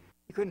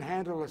couldn't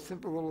handle a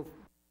simple little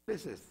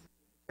business.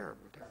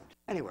 Terrible.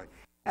 Anyway,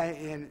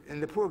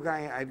 and the poor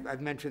guy.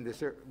 I've mentioned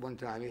this one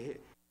time.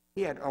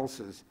 He had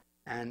ulcers,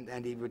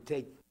 and he would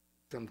take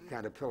some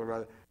kind of pill or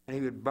other, and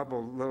he would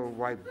bubble little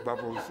white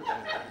bubbles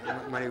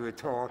when he would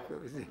talk.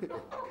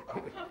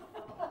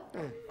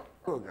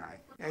 Poor guy.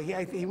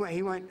 He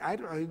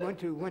went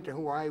to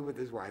Hawaii with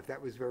his wife.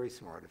 That was very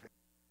smart of him.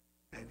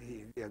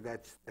 And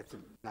that's a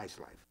nice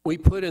life. We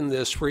put in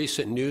this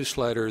recent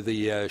newsletter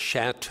the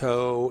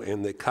Chateau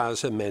and the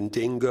Casa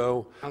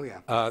Mandingo. Oh,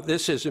 yeah.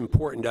 This is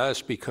important to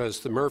us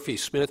because the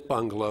Murphy-Smith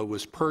bungalow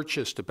was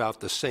purchased about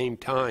the same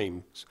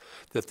time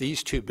that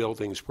these 2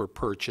 buildings were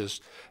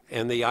purchased,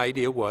 and the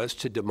idea was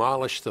to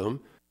demolish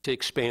them to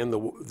expand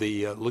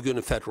the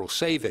Laguna Federal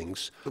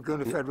Savings.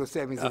 Laguna Federal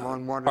Savings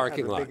along one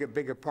parking lot.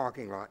 Bigger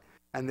parking lot.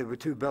 And there were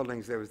 2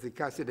 buildings. There was the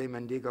Casa de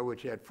Mendigo,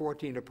 which had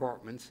 14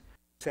 apartments,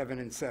 7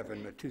 and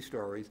 7, 2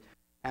 stories,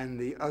 and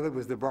the other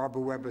was the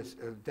Barbara Weber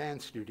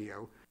dance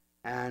studio,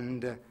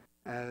 and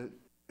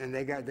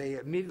they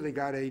immediately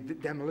got a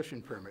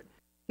demolition permit.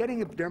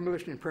 Getting a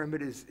demolition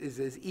permit is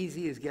as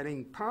easy as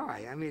getting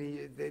pie. I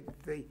mean,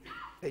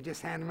 they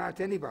just hand them out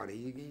to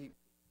anybody.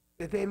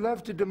 They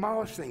love to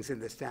demolish things in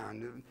this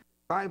town.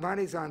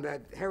 Bonnie's on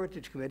that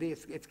Heritage Committee.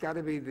 It's got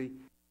to be the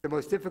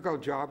most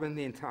difficult job in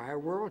the entire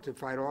world to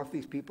fight off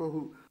these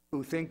people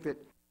who think that,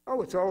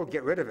 oh, it's old,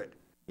 get rid of it.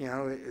 You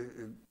know,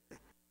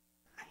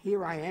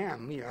 here I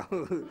am, you know.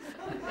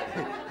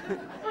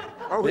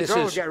 Oh, it's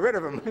old, get rid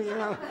of him, you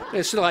know.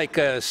 It's like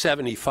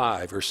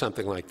 75 or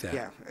something like that.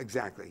 Yeah,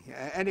 exactly.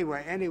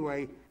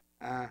 Anyway,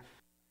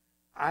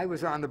 I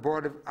was on the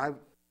board of,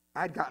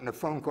 I'd gotten a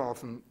phone call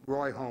from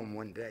Roy Holm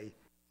one day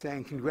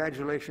saying,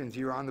 "Congratulations,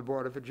 you're on the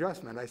Board of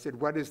Adjustment." I said,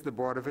 "What is the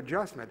Board of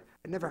Adjustment?"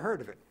 I'd never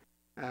heard of it.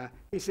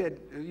 He said,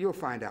 "You'll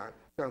find out."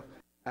 So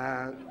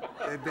there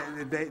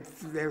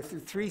were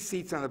 3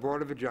 seats on the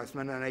Board of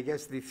Adjustment, and I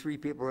guess the 3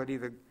 people had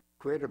either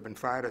quit or been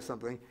fired or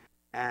something,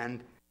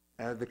 and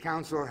the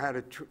council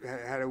had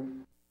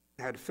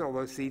to fill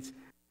those seats,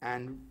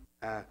 and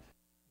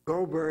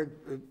Goldberg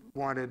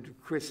wanted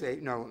Chris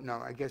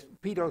I guess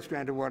Pete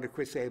Ostrander wanted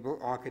Chris Abel,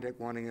 architect,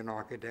 wanting an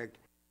architect.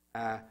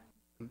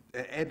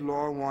 Ed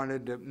Law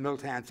wanted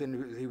Milt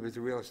Hansen, he was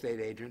a real estate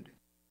agent.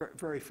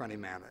 Very funny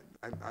man.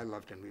 I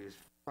loved him. He was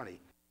funny.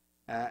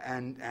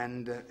 And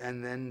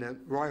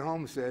then Roy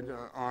Holmes said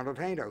Arnold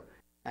Hano.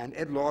 And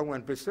Ed Law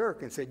went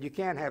berserk and said, "You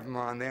can't have him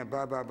on there,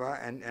 blah, blah, blah."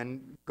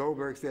 And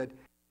Goldberg said,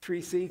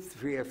 3 seats,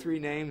 we have 3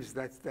 names,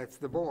 that's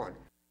the board.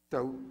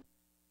 So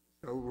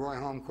Roy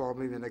Holmes called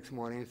me the next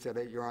morning and said,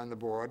 "You're on the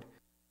board."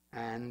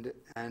 And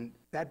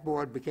that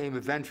board became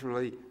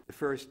eventually the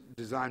first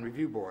design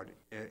review board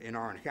in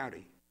Orange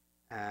County.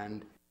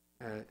 And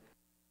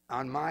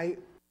on my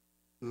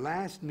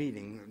last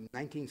meeting in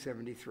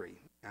 1973,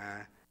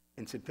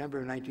 in September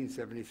of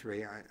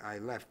 1973, I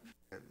left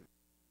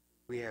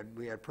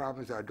we had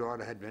problems. Our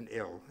daughter had been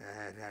ill,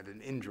 had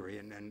an injury,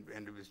 and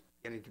it was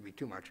getting to be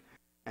too much,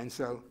 and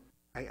so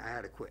I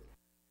had to quit.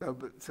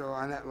 So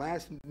on that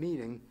last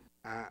meeting,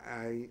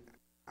 I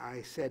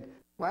said,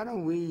 why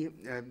don't we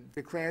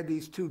declare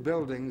these two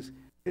buildings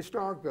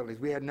historic buildings?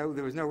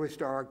 There was no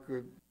historic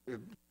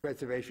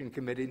preservation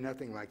committee,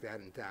 nothing like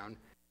that in town,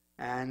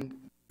 and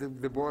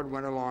the board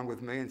went along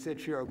with me and said,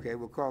 sure, okay,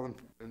 we'll call them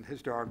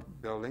historic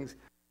buildings.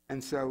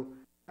 And so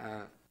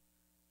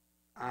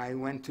I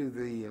went to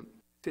the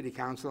city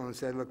council and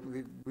said, look,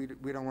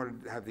 we don't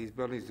want to have these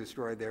buildings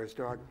destroyed. They're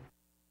historic.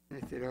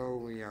 And they said, oh,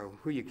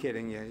 who are you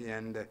kidding?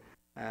 And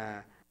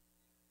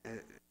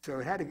so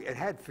it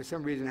had for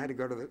some reason had to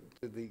go to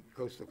the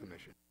Coastal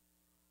Commission.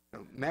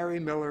 So Mary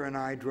Miller and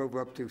I drove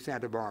up to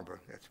Santa Barbara.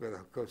 That's where the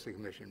Coastal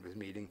Commission was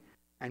meeting,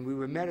 and we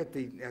were met at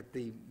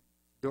the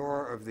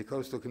door of the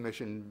Coastal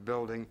Commission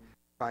building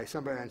by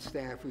somebody on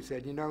staff who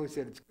said, he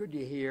said, it's good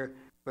you're here,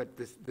 but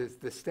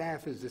the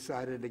staff has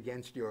decided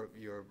against your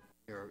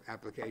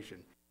application,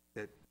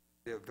 that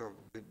you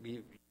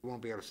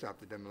won't be able to stop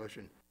the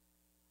demolition.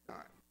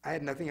 I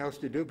had nothing else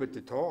to do but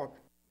to talk,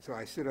 so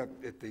I stood up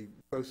at the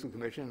Coastal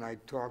Commission and I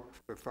talked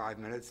for 5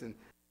 minutes, and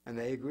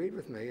they agreed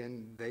with me,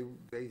 and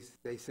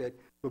they said,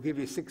 we'll give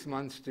you 6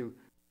 months to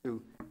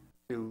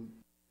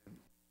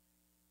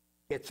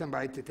get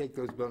somebody to take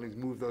those buildings,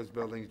 move those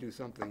buildings, do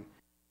something.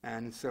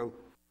 And so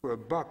for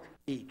 $1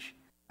 each,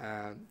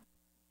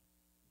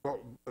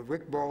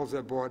 Rick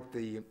Balzer bought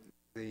the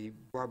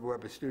Barbara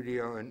Weber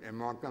Studio, and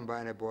Mark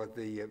Gumbiner bought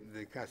the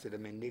Casa de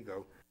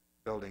Mendigo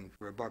building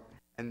for $1.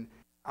 And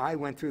I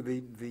went through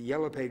the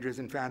yellow pages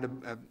and found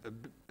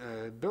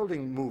a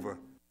building mover.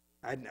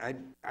 I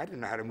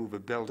didn't know how to move a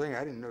building.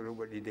 I didn't know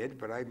what he did,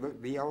 but I looked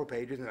at the yellow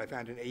pages and I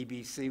found an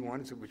ABC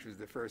one, which was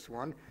the first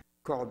one,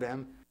 called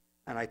them,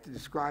 and I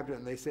described it,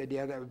 and they said,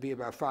 yeah, that would be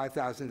about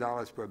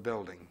 $5,000 per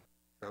building.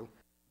 So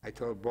I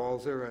told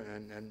Balzer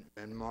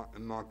and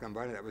Mark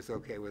Gumbiner that was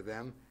okay with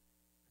them,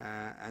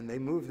 and they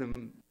moved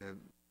them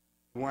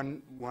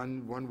one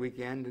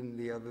weekend and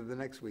the other the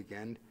next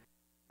weekend.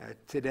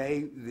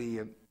 Today,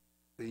 the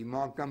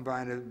Mark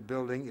Gumbiner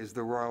building is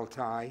the Royal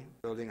Thai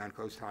building on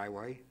Coast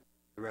Highway,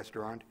 the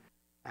restaurant,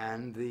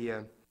 and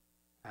the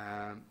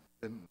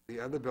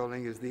other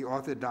building is the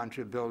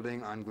Orthodontia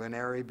building on Glen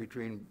Eyrie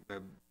between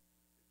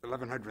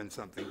 1100 and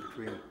something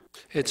between.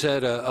 It's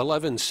at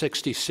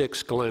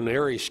 1166 Glen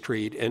Eyrie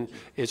Street, and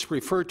it's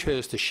referred to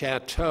as the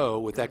Chateau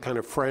with that kind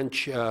of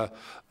French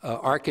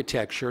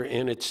architecture,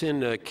 and it's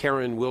in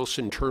Karen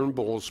Wilson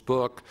Turnbull's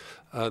book,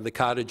 The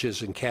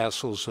Cottages and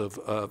Castles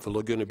of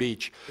Laguna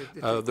Beach.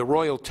 The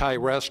Royal Thai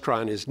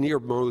Restaurant is near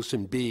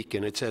Mozambique,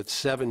 and it's at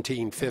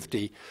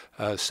 1750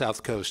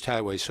 South Coast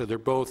Highway, so they're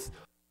both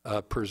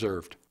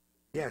preserved.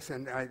 Yes,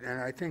 and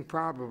I think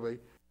probably,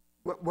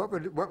 what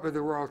would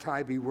the Royal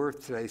Thai be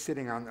worth today,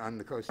 sitting on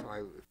the Coast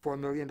Highway? $4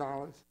 million.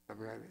 So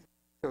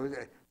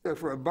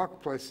for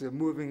 $1 plus the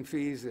moving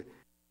fees,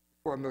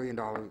 $4 million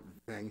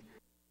thing.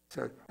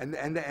 So and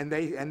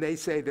they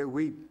say that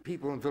we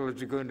people in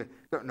Village Laguna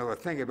don't know a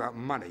thing about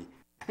money.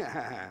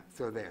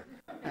 So there.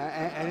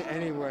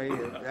 Anyway,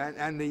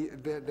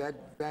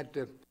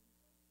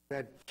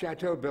 that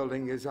Chateau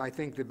building is, I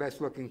think, the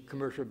best looking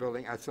commercial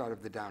building outside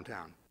of the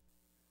downtown.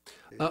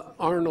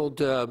 Arnold,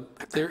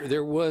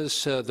 there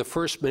was the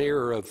first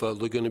mayor of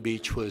Laguna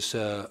Beach was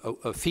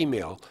a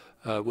female,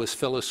 was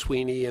Phyllis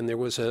Sweeney, and there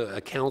was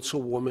a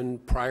councilwoman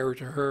prior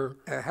to her.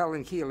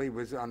 Helen Keeley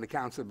was on the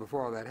council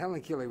before that.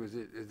 Helen Keeley was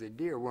a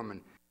dear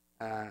woman.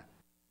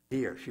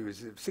 Dear, she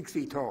was 6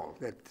 feet tall.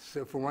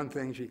 So for one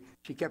thing, she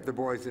kept the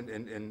boys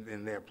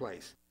in their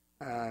place.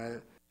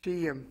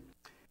 She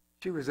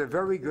was a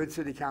very good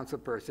city council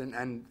person,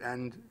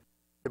 and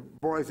the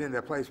boys in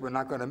their place were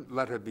not going to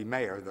let her be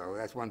mayor, though.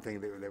 That's one thing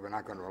they were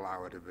not going to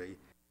allow her to be.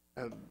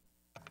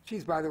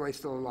 She's, by the way,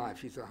 still alive.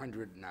 She's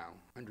 100 now,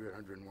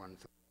 101.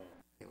 So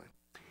anyway,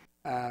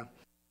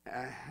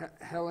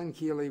 Helen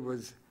Keeley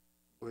was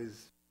the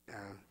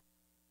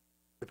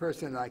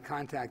person I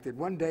contacted.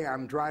 One day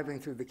I'm driving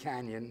through the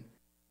canyon,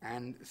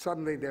 and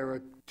suddenly there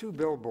are two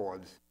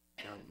billboards.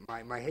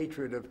 My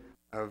hatred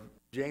of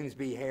James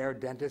B. Hare,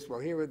 dentist. Well,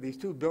 here are these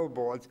two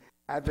billboards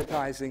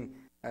advertising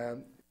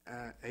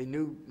a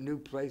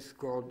new place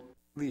called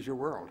Leisure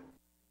World,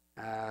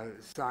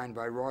 signed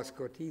by Ross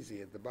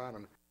Cortese at the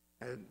bottom.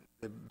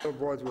 The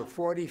billboards were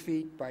 40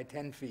 feet by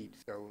 10 feet,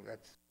 so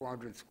that's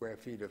 400 square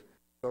feet of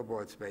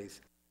billboard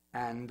space.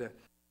 And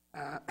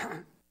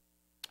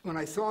when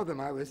I saw them,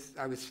 I was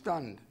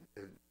stunned.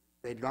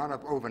 They'd gone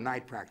up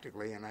overnight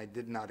practically, and I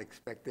did not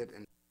expect it.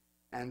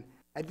 And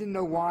I didn't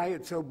know why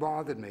it so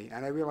bothered me.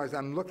 And I realized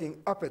I'm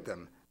looking up at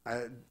them,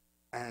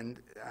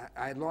 and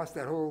I lost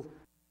that whole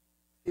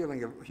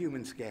feeling of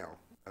human scale,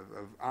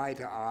 of eye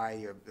to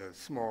eye, of the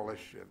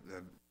smallish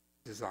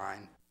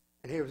design.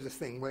 And here was this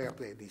thing way up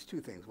there, these two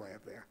things way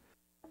up there.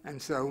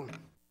 And so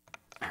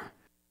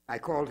I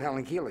called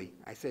Helen Keeley.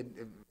 I said,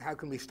 how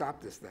can we stop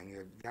this thing?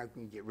 How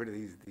can we get rid of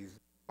these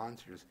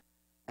monsters?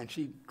 And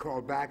she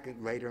called back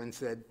later and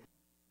said,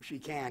 she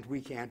can't, we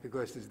can't,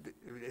 because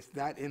it's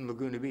not in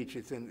Laguna Beach.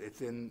 It's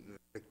in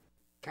the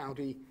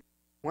county.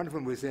 One of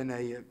them was in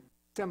a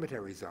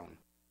cemetery zone.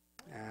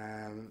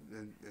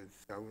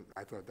 So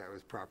I thought that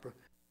was proper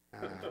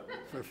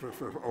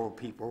for old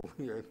people.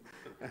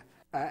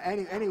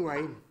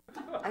 Anyway,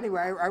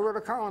 I wrote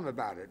a column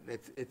about it.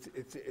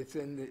 It's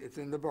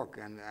in the book,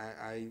 and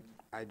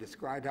I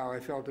described how I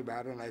felt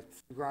about it, and I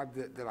described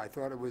that I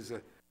thought it was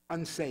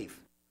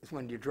unsafe. It's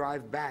when you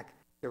drive back,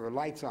 there were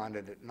lights on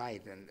it at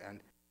night, and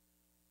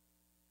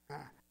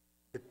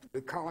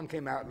the column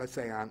came out, let's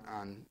say,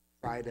 on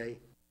Friday.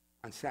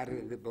 On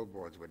Saturday, the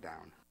billboards were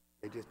down.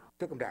 They just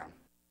took them down,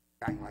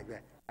 bang, like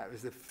that. That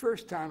was the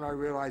first time I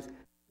realized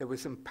there was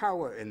some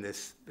power in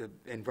this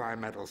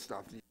environmental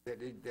stuff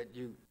that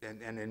you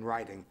and in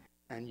writing,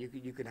 and you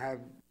could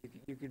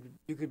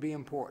be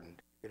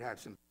important. You could have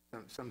some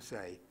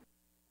say,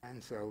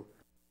 and so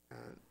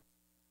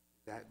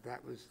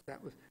that was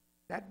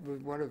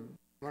one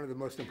of the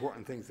most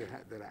important things that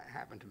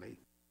happened to me.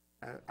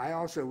 I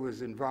also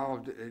was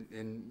involved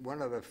in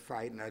one other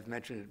fight, and I've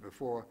mentioned it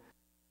before.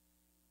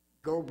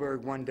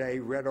 Goldberg one day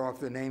read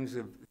off the names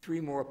of 3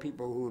 more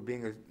people who were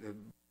being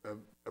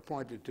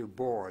appointed to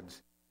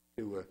boards,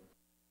 to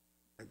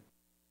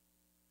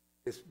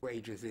this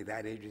agency,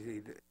 that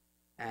agency,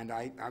 and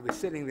I was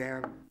sitting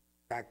there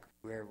back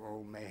where,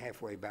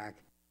 halfway back,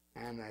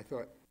 and I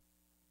thought,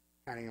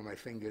 counting on my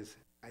fingers,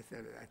 I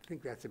said, I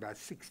think that's about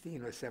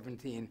 16 or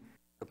 17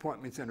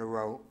 appointments in a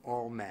row,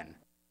 all men.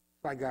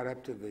 So I got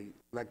up to the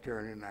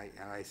lectern and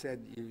I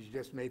said, you've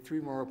just made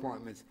 3 more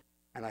appointments,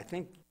 and I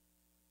think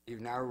you've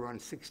now run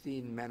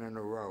 16 men in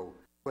a row.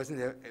 Wasn't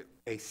there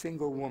a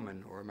single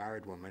woman, or a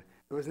married woman,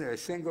 wasn't there a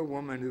single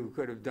woman who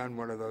could have done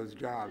one of those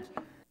jobs?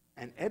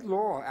 And Ed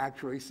Law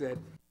actually said,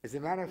 as a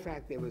matter of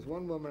fact, there was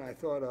one woman I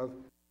thought of,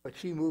 but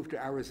she moved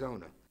to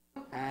Arizona.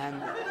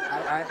 And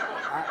I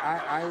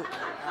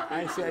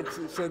said,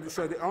 so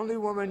the only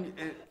woman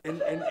in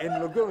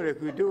Laguna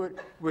who could do it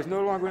was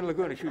no longer in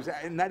Laguna. She was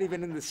not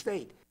even in the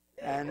state.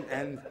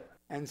 And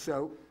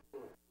so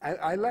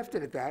I left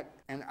it at that,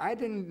 and I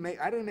didn't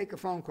make a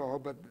phone call,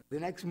 but the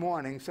next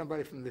morning,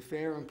 somebody from the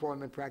Fair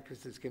Employment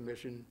Practices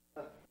Commission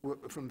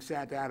from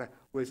Santa Ana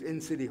was in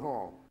City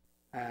Hall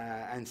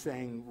and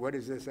saying, what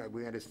is this?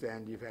 We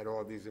understand you've had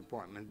all these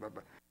appointments. Blah,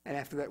 blah. And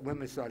after that,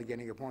 women started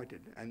getting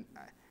appointed. And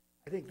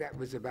I think that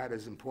was about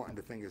as important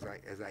a thing as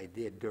I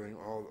did during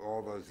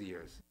all those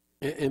years.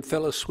 And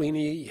Phyllis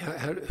Sweeney,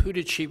 who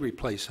did she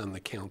replace on the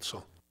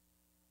council?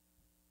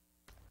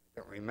 I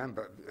don't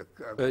remember.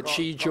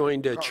 She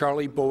joined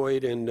Charlie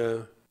Boyd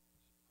and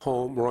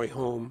Roy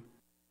Holm.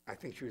 I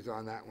think she was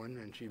on that one,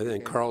 and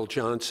then Carl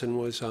Johnson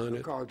was on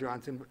it. Carl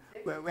Johnson.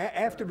 Well,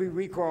 after we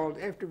recalled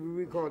Ed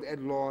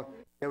Law,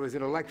 there was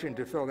an election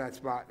to fill that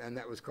spot, and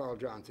that was Carl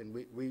Johnson.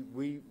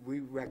 We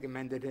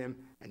recommended him,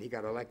 and he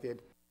got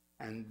elected.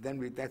 And then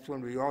that's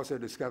when we also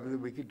discovered that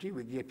we could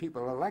get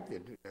people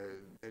elected.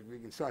 That we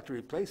can start to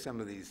replace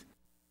some of these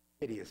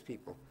hideous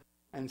people.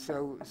 And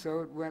so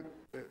it went.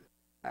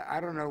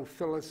 I don't know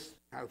Phyllis.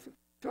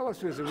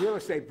 Phyllis was a real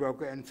estate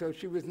broker, and so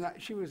she was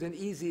an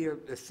easier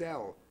to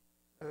sell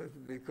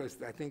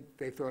because I think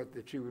they thought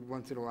that she would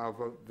once in a while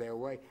vote their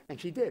way, and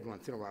she did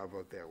once in a while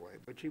vote their way.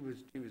 But she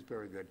was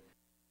very good.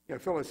 You know,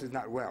 Phyllis is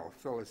not well.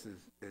 Phyllis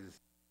is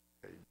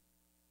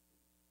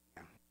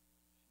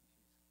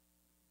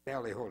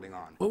barely holding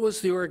on. What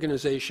was the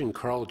organization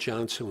Carl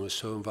Johnson was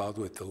so involved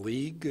with? The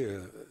League,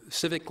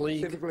 Civic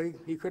League? Civic League,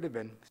 he could have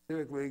been.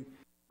 Civic League.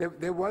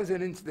 There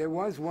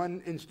was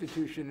one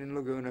institution in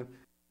Laguna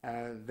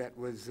that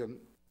was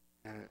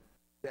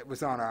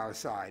on our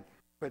side,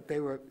 but it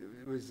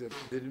was the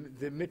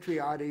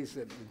Dimitriades,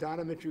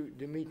 Donna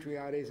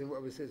Dimitriades, and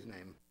what was his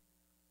name?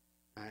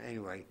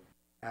 Anyway,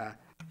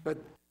 but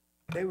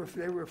they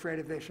were afraid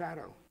of their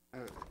shadow.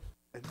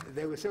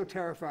 They were so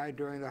terrified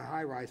during the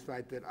high-rise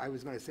fight that I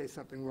was going to say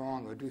something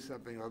wrong or do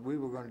something, or we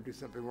were going to do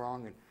something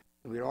wrong, and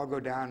we'd all go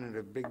down in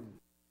a big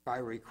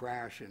fiery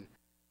crash.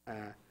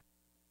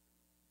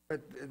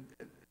 But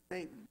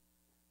they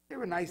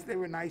were nice. They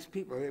were nice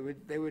people.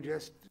 They were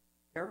just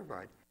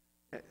terrified.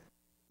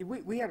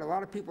 We had a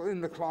lot of people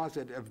in the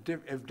closet of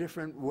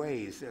different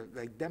ways,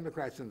 like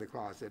Democrats in the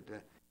closet,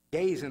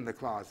 gays in the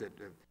closet.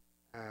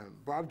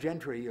 Bob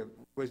Gentry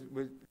was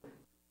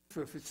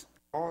for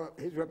all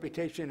his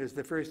reputation as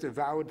the first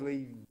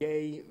avowedly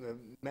gay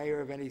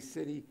mayor of any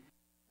city.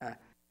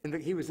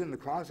 He was in the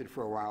closet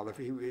for a while.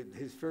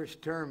 His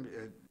first term,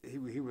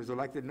 he was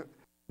elected.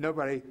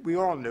 Nobody, we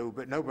all knew,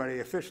 but nobody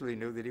officially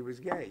knew that he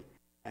was gay.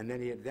 And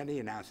then he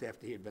announced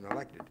after he had been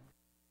elected.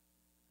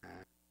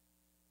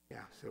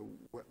 So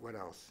what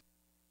else?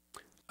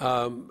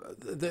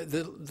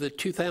 The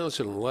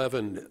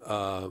 2011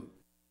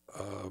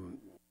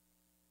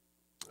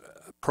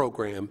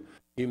 program,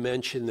 you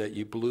mentioned that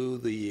you blew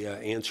the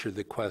answer to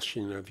the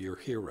question of your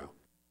hero.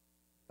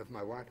 Of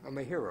my what? Of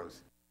my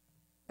heroes.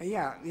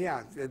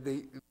 Yeah.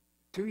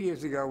 2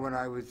 years ago, when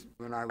I was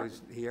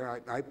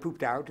here, I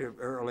pooped out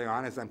early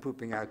on, as I'm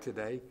pooping out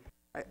today.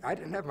 I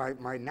didn't have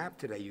my nap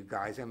today, you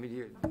guys. I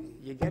mean,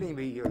 you're getting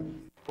me,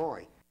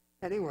 boy.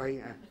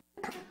 Anyway,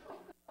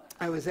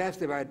 I was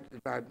asked about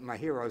my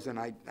heroes, and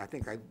I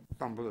think I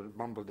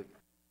bumbled it.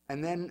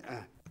 And then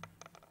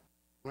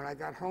when I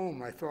got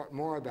home, I thought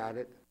more about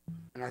it,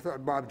 and I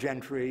thought Bob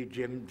Gentry,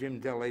 Jim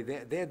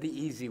Dilley, they're the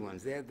easy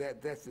ones.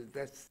 That's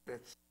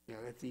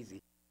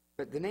easy.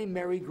 But the name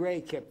Mary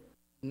Gray kept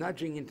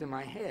nudging into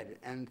my head,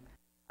 and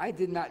I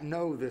did not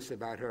know this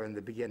about her in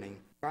the beginning.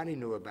 Bonnie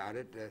knew about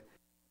it.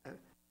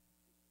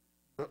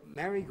 But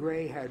Mary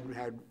Gray had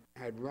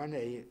run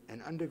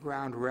an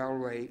underground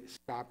railway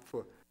stop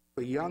for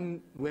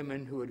young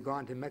women who had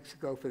gone to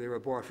Mexico for their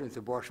abortions.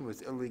 Abortion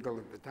was illegal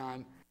at the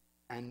time,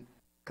 and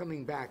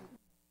coming back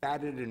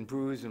battered and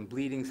bruised and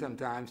bleeding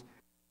sometimes.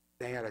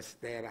 They had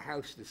a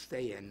house to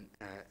stay in,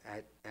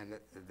 and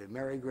the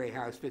Mary Gray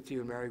house,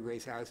 Fitzhugh Mary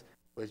Gray's house,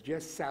 was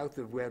just south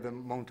of where the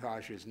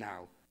Montage is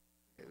now.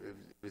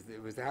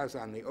 It was the house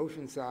on the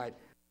ocean side,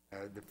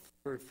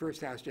 the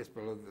first house just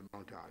below the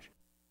Montage.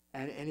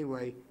 And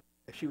anyway,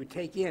 she would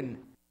take in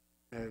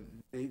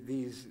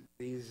these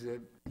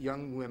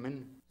young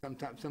women,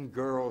 sometimes some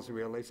girls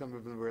really, some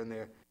of them were in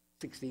their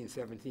 16,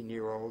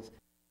 17-year-olds,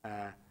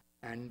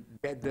 and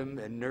bed them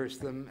and nurse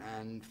them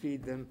and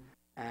feed them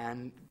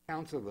and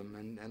counsel them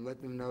and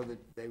let them know that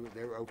they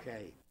were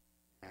okay,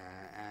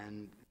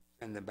 and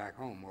send them back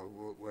home or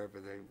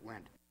wherever they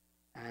went.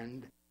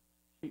 And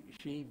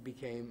she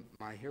became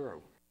my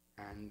hero.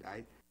 And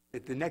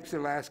the next to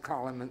last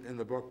column in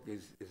the book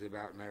is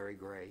about Mary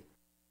Gray,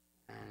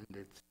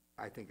 and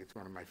I think it's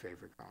one of my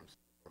favorite columns in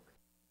the book.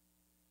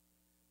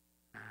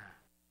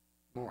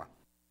 More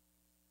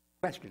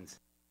questions,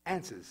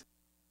 answers.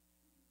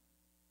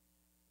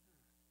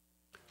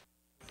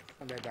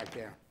 Somebody back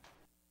there.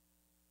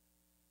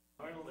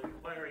 Arnold,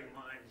 inquiring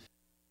minds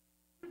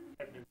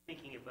have been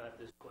thinking about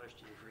this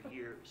question for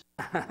years.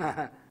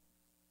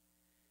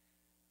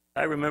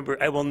 I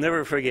will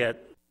never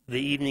forget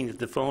the evening that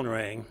the phone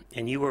rang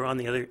and you were on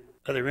the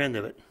other end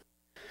of it.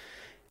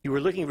 You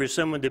were looking for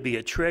someone to be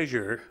a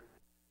treasurer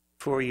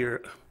for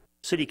your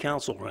city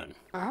council run.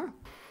 Uh-huh.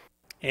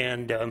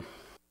 And of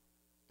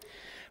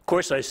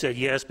course I said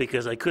yes,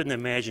 because I couldn't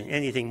imagine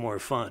anything more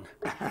fun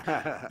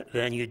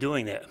than you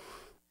doing that.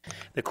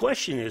 The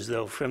question is,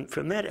 though,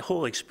 from that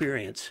whole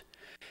experience,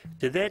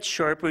 did that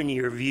sharpen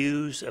your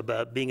views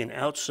about being an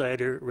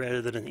outsider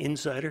rather than an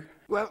insider?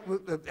 Well,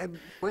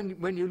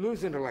 when you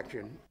lose an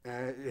election,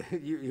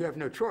 you have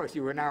no choice.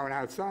 You are now an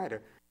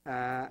outsider,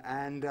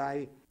 and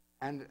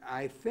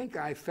I think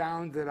I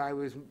found that I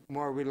was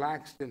more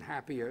relaxed and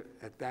happier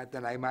at that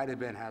than I might have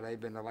been had I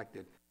been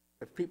elected.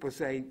 If people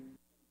say,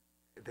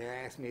 they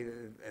asked me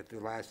at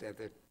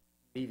the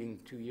meeting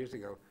 2 years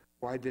ago,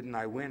 why didn't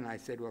I win? I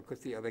said, well, because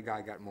the other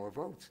guy got more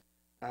votes.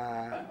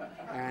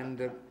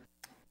 And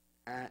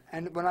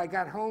when I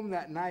got home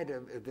that night,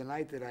 the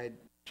night that I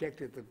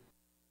checked at the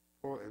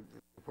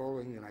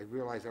polling and I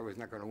realized I was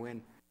not going to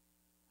win,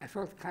 I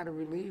felt kind of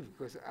relieved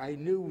because I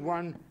knew,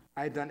 one,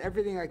 I had done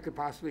everything I could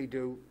possibly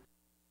do.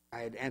 I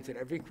had answered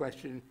every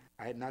question.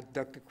 I had not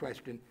ducked a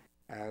question.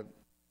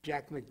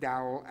 Jack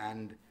McDowell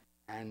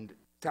and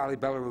Sally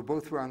Belleroux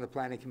both were on the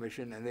Planning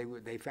Commission,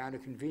 and they found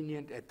it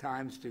convenient at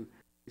times to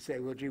say,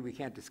 well, gee, we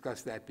can't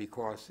discuss that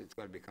because it's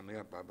going to be coming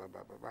up, blah, blah,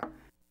 blah, blah, blah.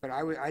 But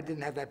I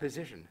didn't have that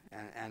position,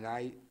 and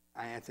I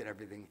answered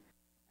everything,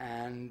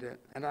 and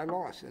I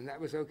lost, and that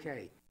was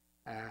okay.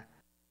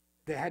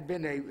 There had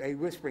been a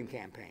whispering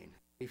campaign.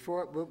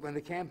 When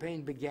the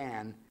campaign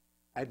began,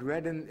 I'd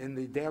read in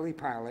the Daily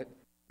Pilot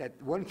that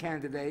one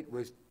candidate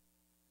was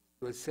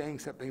saying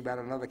something about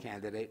another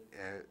candidate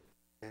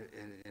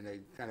in a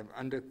kind of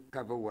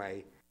undercover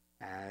way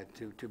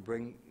to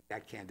bring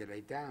that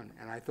candidate down.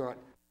 And I thought,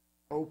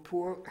 oh,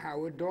 poor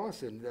Howard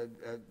Dawson.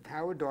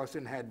 Howard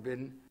Dawson had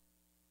been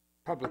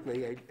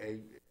publicly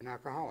an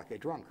alcoholic, a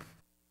drunk.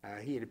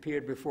 He had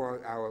appeared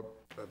before our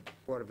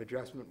Board of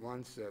Adjustment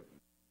once,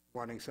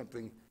 wanting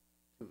something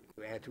to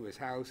add to his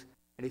house,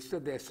 and he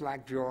stood there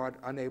slack-jawed,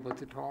 unable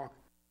to talk.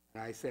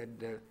 And I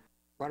said,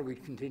 why don't we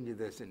continue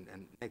this, and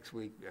next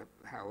week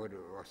Howard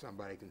or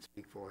somebody can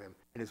speak for him.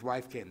 And his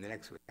wife came the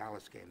next week,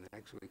 Alice came the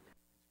next week,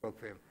 spoke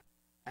for him.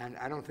 And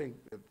I don't think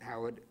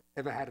Howard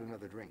ever had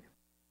another drink.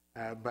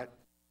 But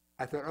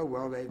I thought, oh,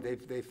 well,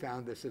 they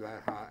found this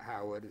about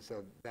Howard,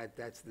 so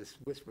that's this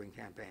whispering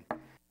campaign.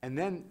 And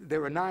then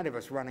there were 9 of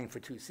us running for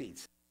 2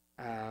 seats.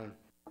 And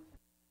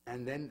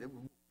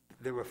then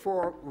there were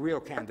 4 real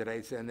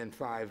candidates, and then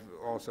 5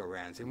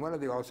 also-rans. And one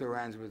of the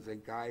also-rans was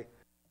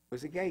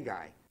a gay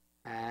guy.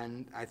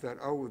 And I thought,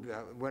 oh,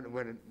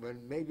 when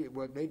maybe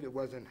it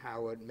wasn't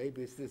Howard,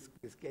 maybe it's this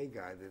gay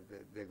guy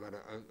that they're going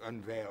to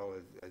unveil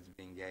as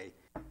being gay,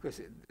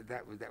 because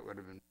that would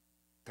have been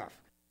tough.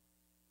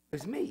 It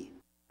was me.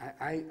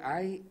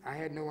 I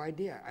had no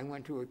idea. I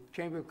went to a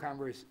Chamber of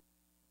Commerce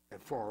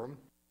forum,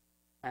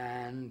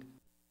 and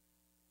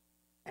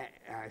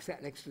I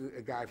sat next to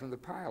a guy from the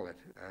Pilot,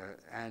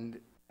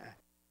 and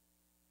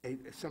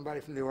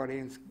somebody from the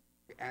audience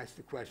asked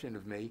the question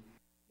of me,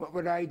 what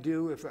would I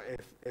do if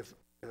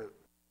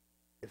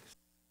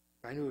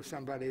I knew of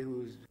somebody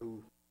who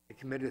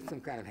committed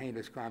some kind of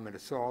heinous crime, an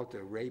assault,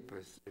 a rape,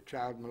 a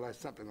child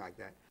molest, something like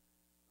that,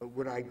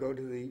 would I go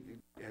to the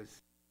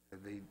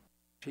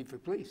chief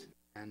of police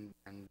and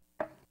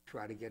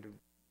try to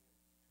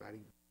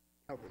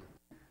help him?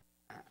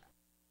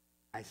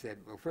 I said,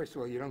 well, first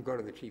of all, you don't go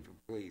to the chief of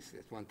police.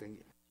 That's one thing.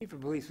 Chief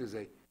of police was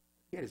he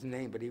had his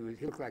name, but he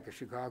looked like a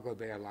Chicago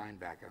Bear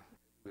linebacker.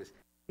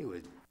 He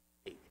was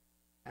big,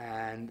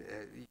 and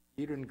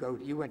you didn't go.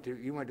 You went to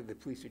the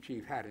police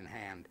chief hat in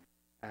hand.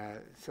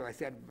 So I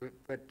said,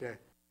 but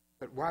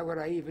why would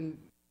I even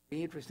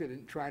be interested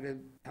in trying to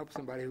help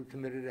somebody who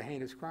committed a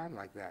heinous crime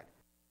like that?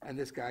 And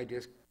this guy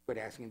just quit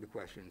asking the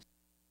questions.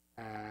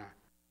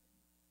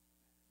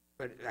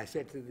 But I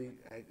said to the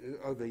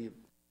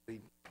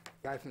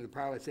guy from the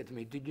pilot said to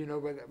me, did you know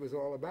what that was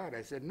all about?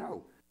 I said,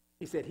 no.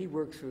 He said he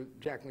works for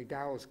Jack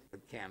McDowell's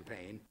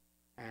campaign,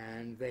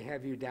 and they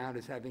have you down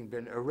as having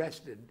been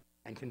arrested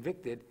and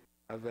convicted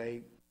of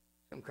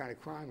some kind of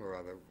crime or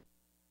other.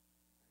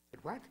 I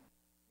said, what?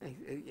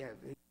 Yeah,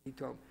 he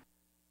told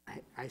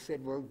me. I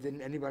said, well,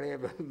 didn't anybody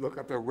ever look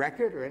up a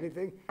record or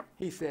anything?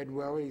 He said,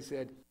 well,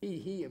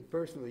 he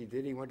personally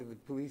did. He went to the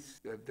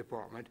police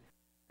department,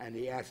 and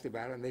he asked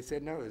about it, and they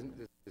said, no,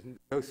 there's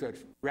no such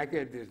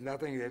record. There's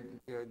nothing.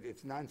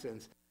 It's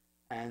nonsense.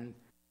 And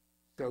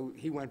so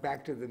he went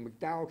back to the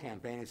McDowell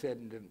campaign and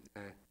said, the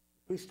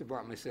police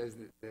department says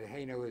that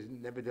Hano has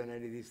never done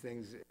any of these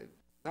things,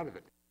 none of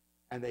it.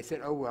 And they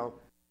said, oh, well,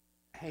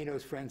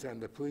 Hano's friends on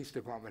the police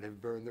department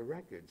have burned the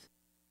records.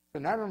 So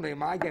not only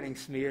am I getting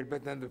smeared,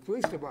 but then the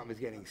police department is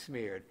getting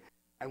smeared.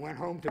 I went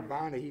home to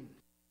Bonnie,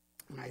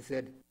 and I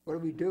said, what do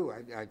we do?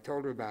 I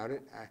told her about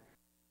it,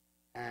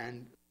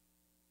 and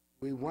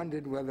we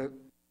wondered whether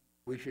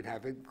we should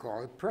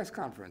call a press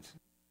conference.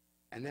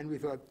 And then we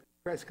thought,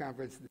 press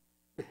conference,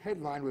 the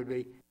headline would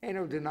be,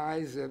 Hano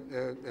denies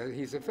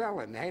he's a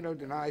felon. Hano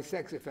denies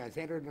sex offense.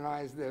 Hano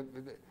denies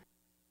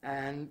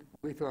and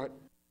we thought,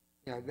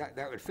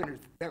 that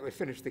would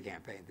finish the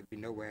campaign. There'd be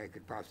no way I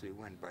could possibly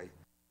win by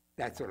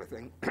that sort of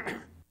thing.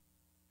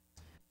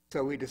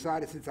 So we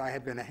decided, since I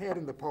had been ahead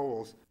in the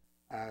polls,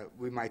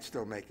 we might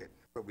still make it,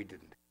 but we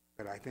didn't.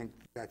 But I think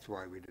that's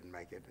why we didn't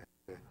make it.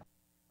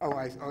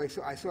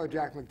 I saw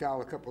Jack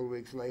McDowell a couple of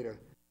weeks later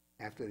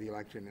after the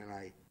election, and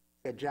I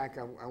said, Jack,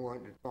 I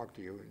wanted to talk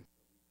to you. And he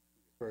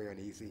was very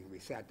uneasy. We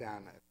sat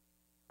down,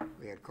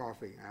 we had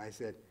coffee, and I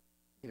said,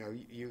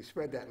 you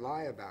spread that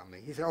lie about me.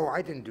 He said, oh,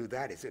 I didn't do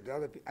that. He said,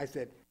 I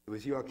said, it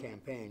was your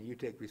campaign. You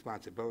take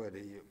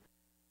responsibility.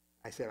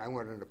 I said, I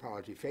want an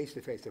apology,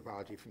 face-to-face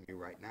apology from you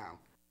right now.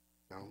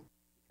 So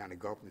he kind of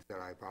gulped and said,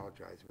 I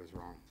apologize, it was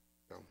wrong.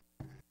 So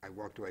I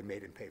walked away,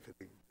 made him pay for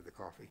the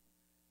coffee.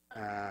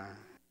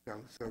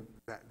 So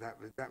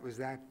that was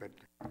that. But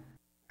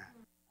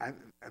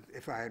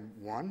if I had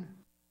won,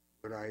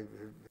 would I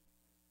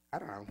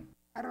don't know.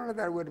 I don't know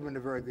that I would have been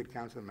a very good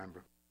council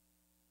member.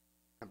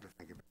 Come to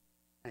think of it.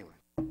 Anyway,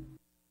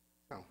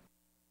 so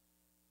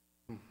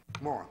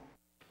more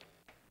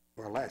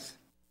or less.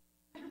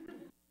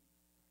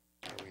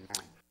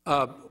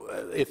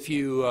 If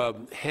you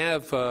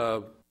have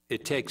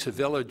It Takes a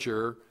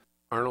Villager,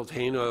 Arnold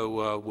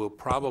Hano will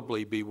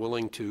probably be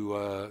willing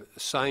to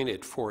sign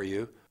it for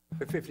you.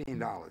 For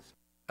 $15.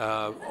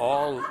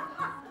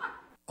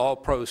 All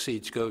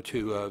proceeds go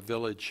to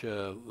Village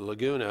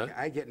Laguna.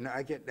 I get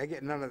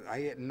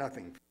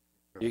nothing.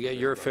 You get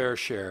your fair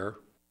share.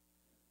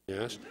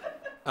 Yes.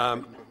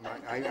 I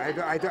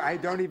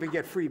don't even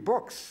get free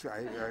books.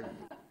 I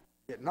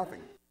get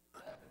nothing.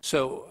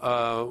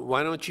 So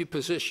why don't you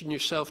position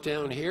yourself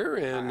down here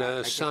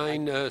and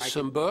sign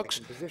some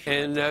books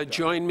and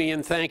join me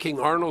in thanking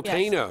Arnold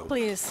Hano.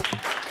 Please.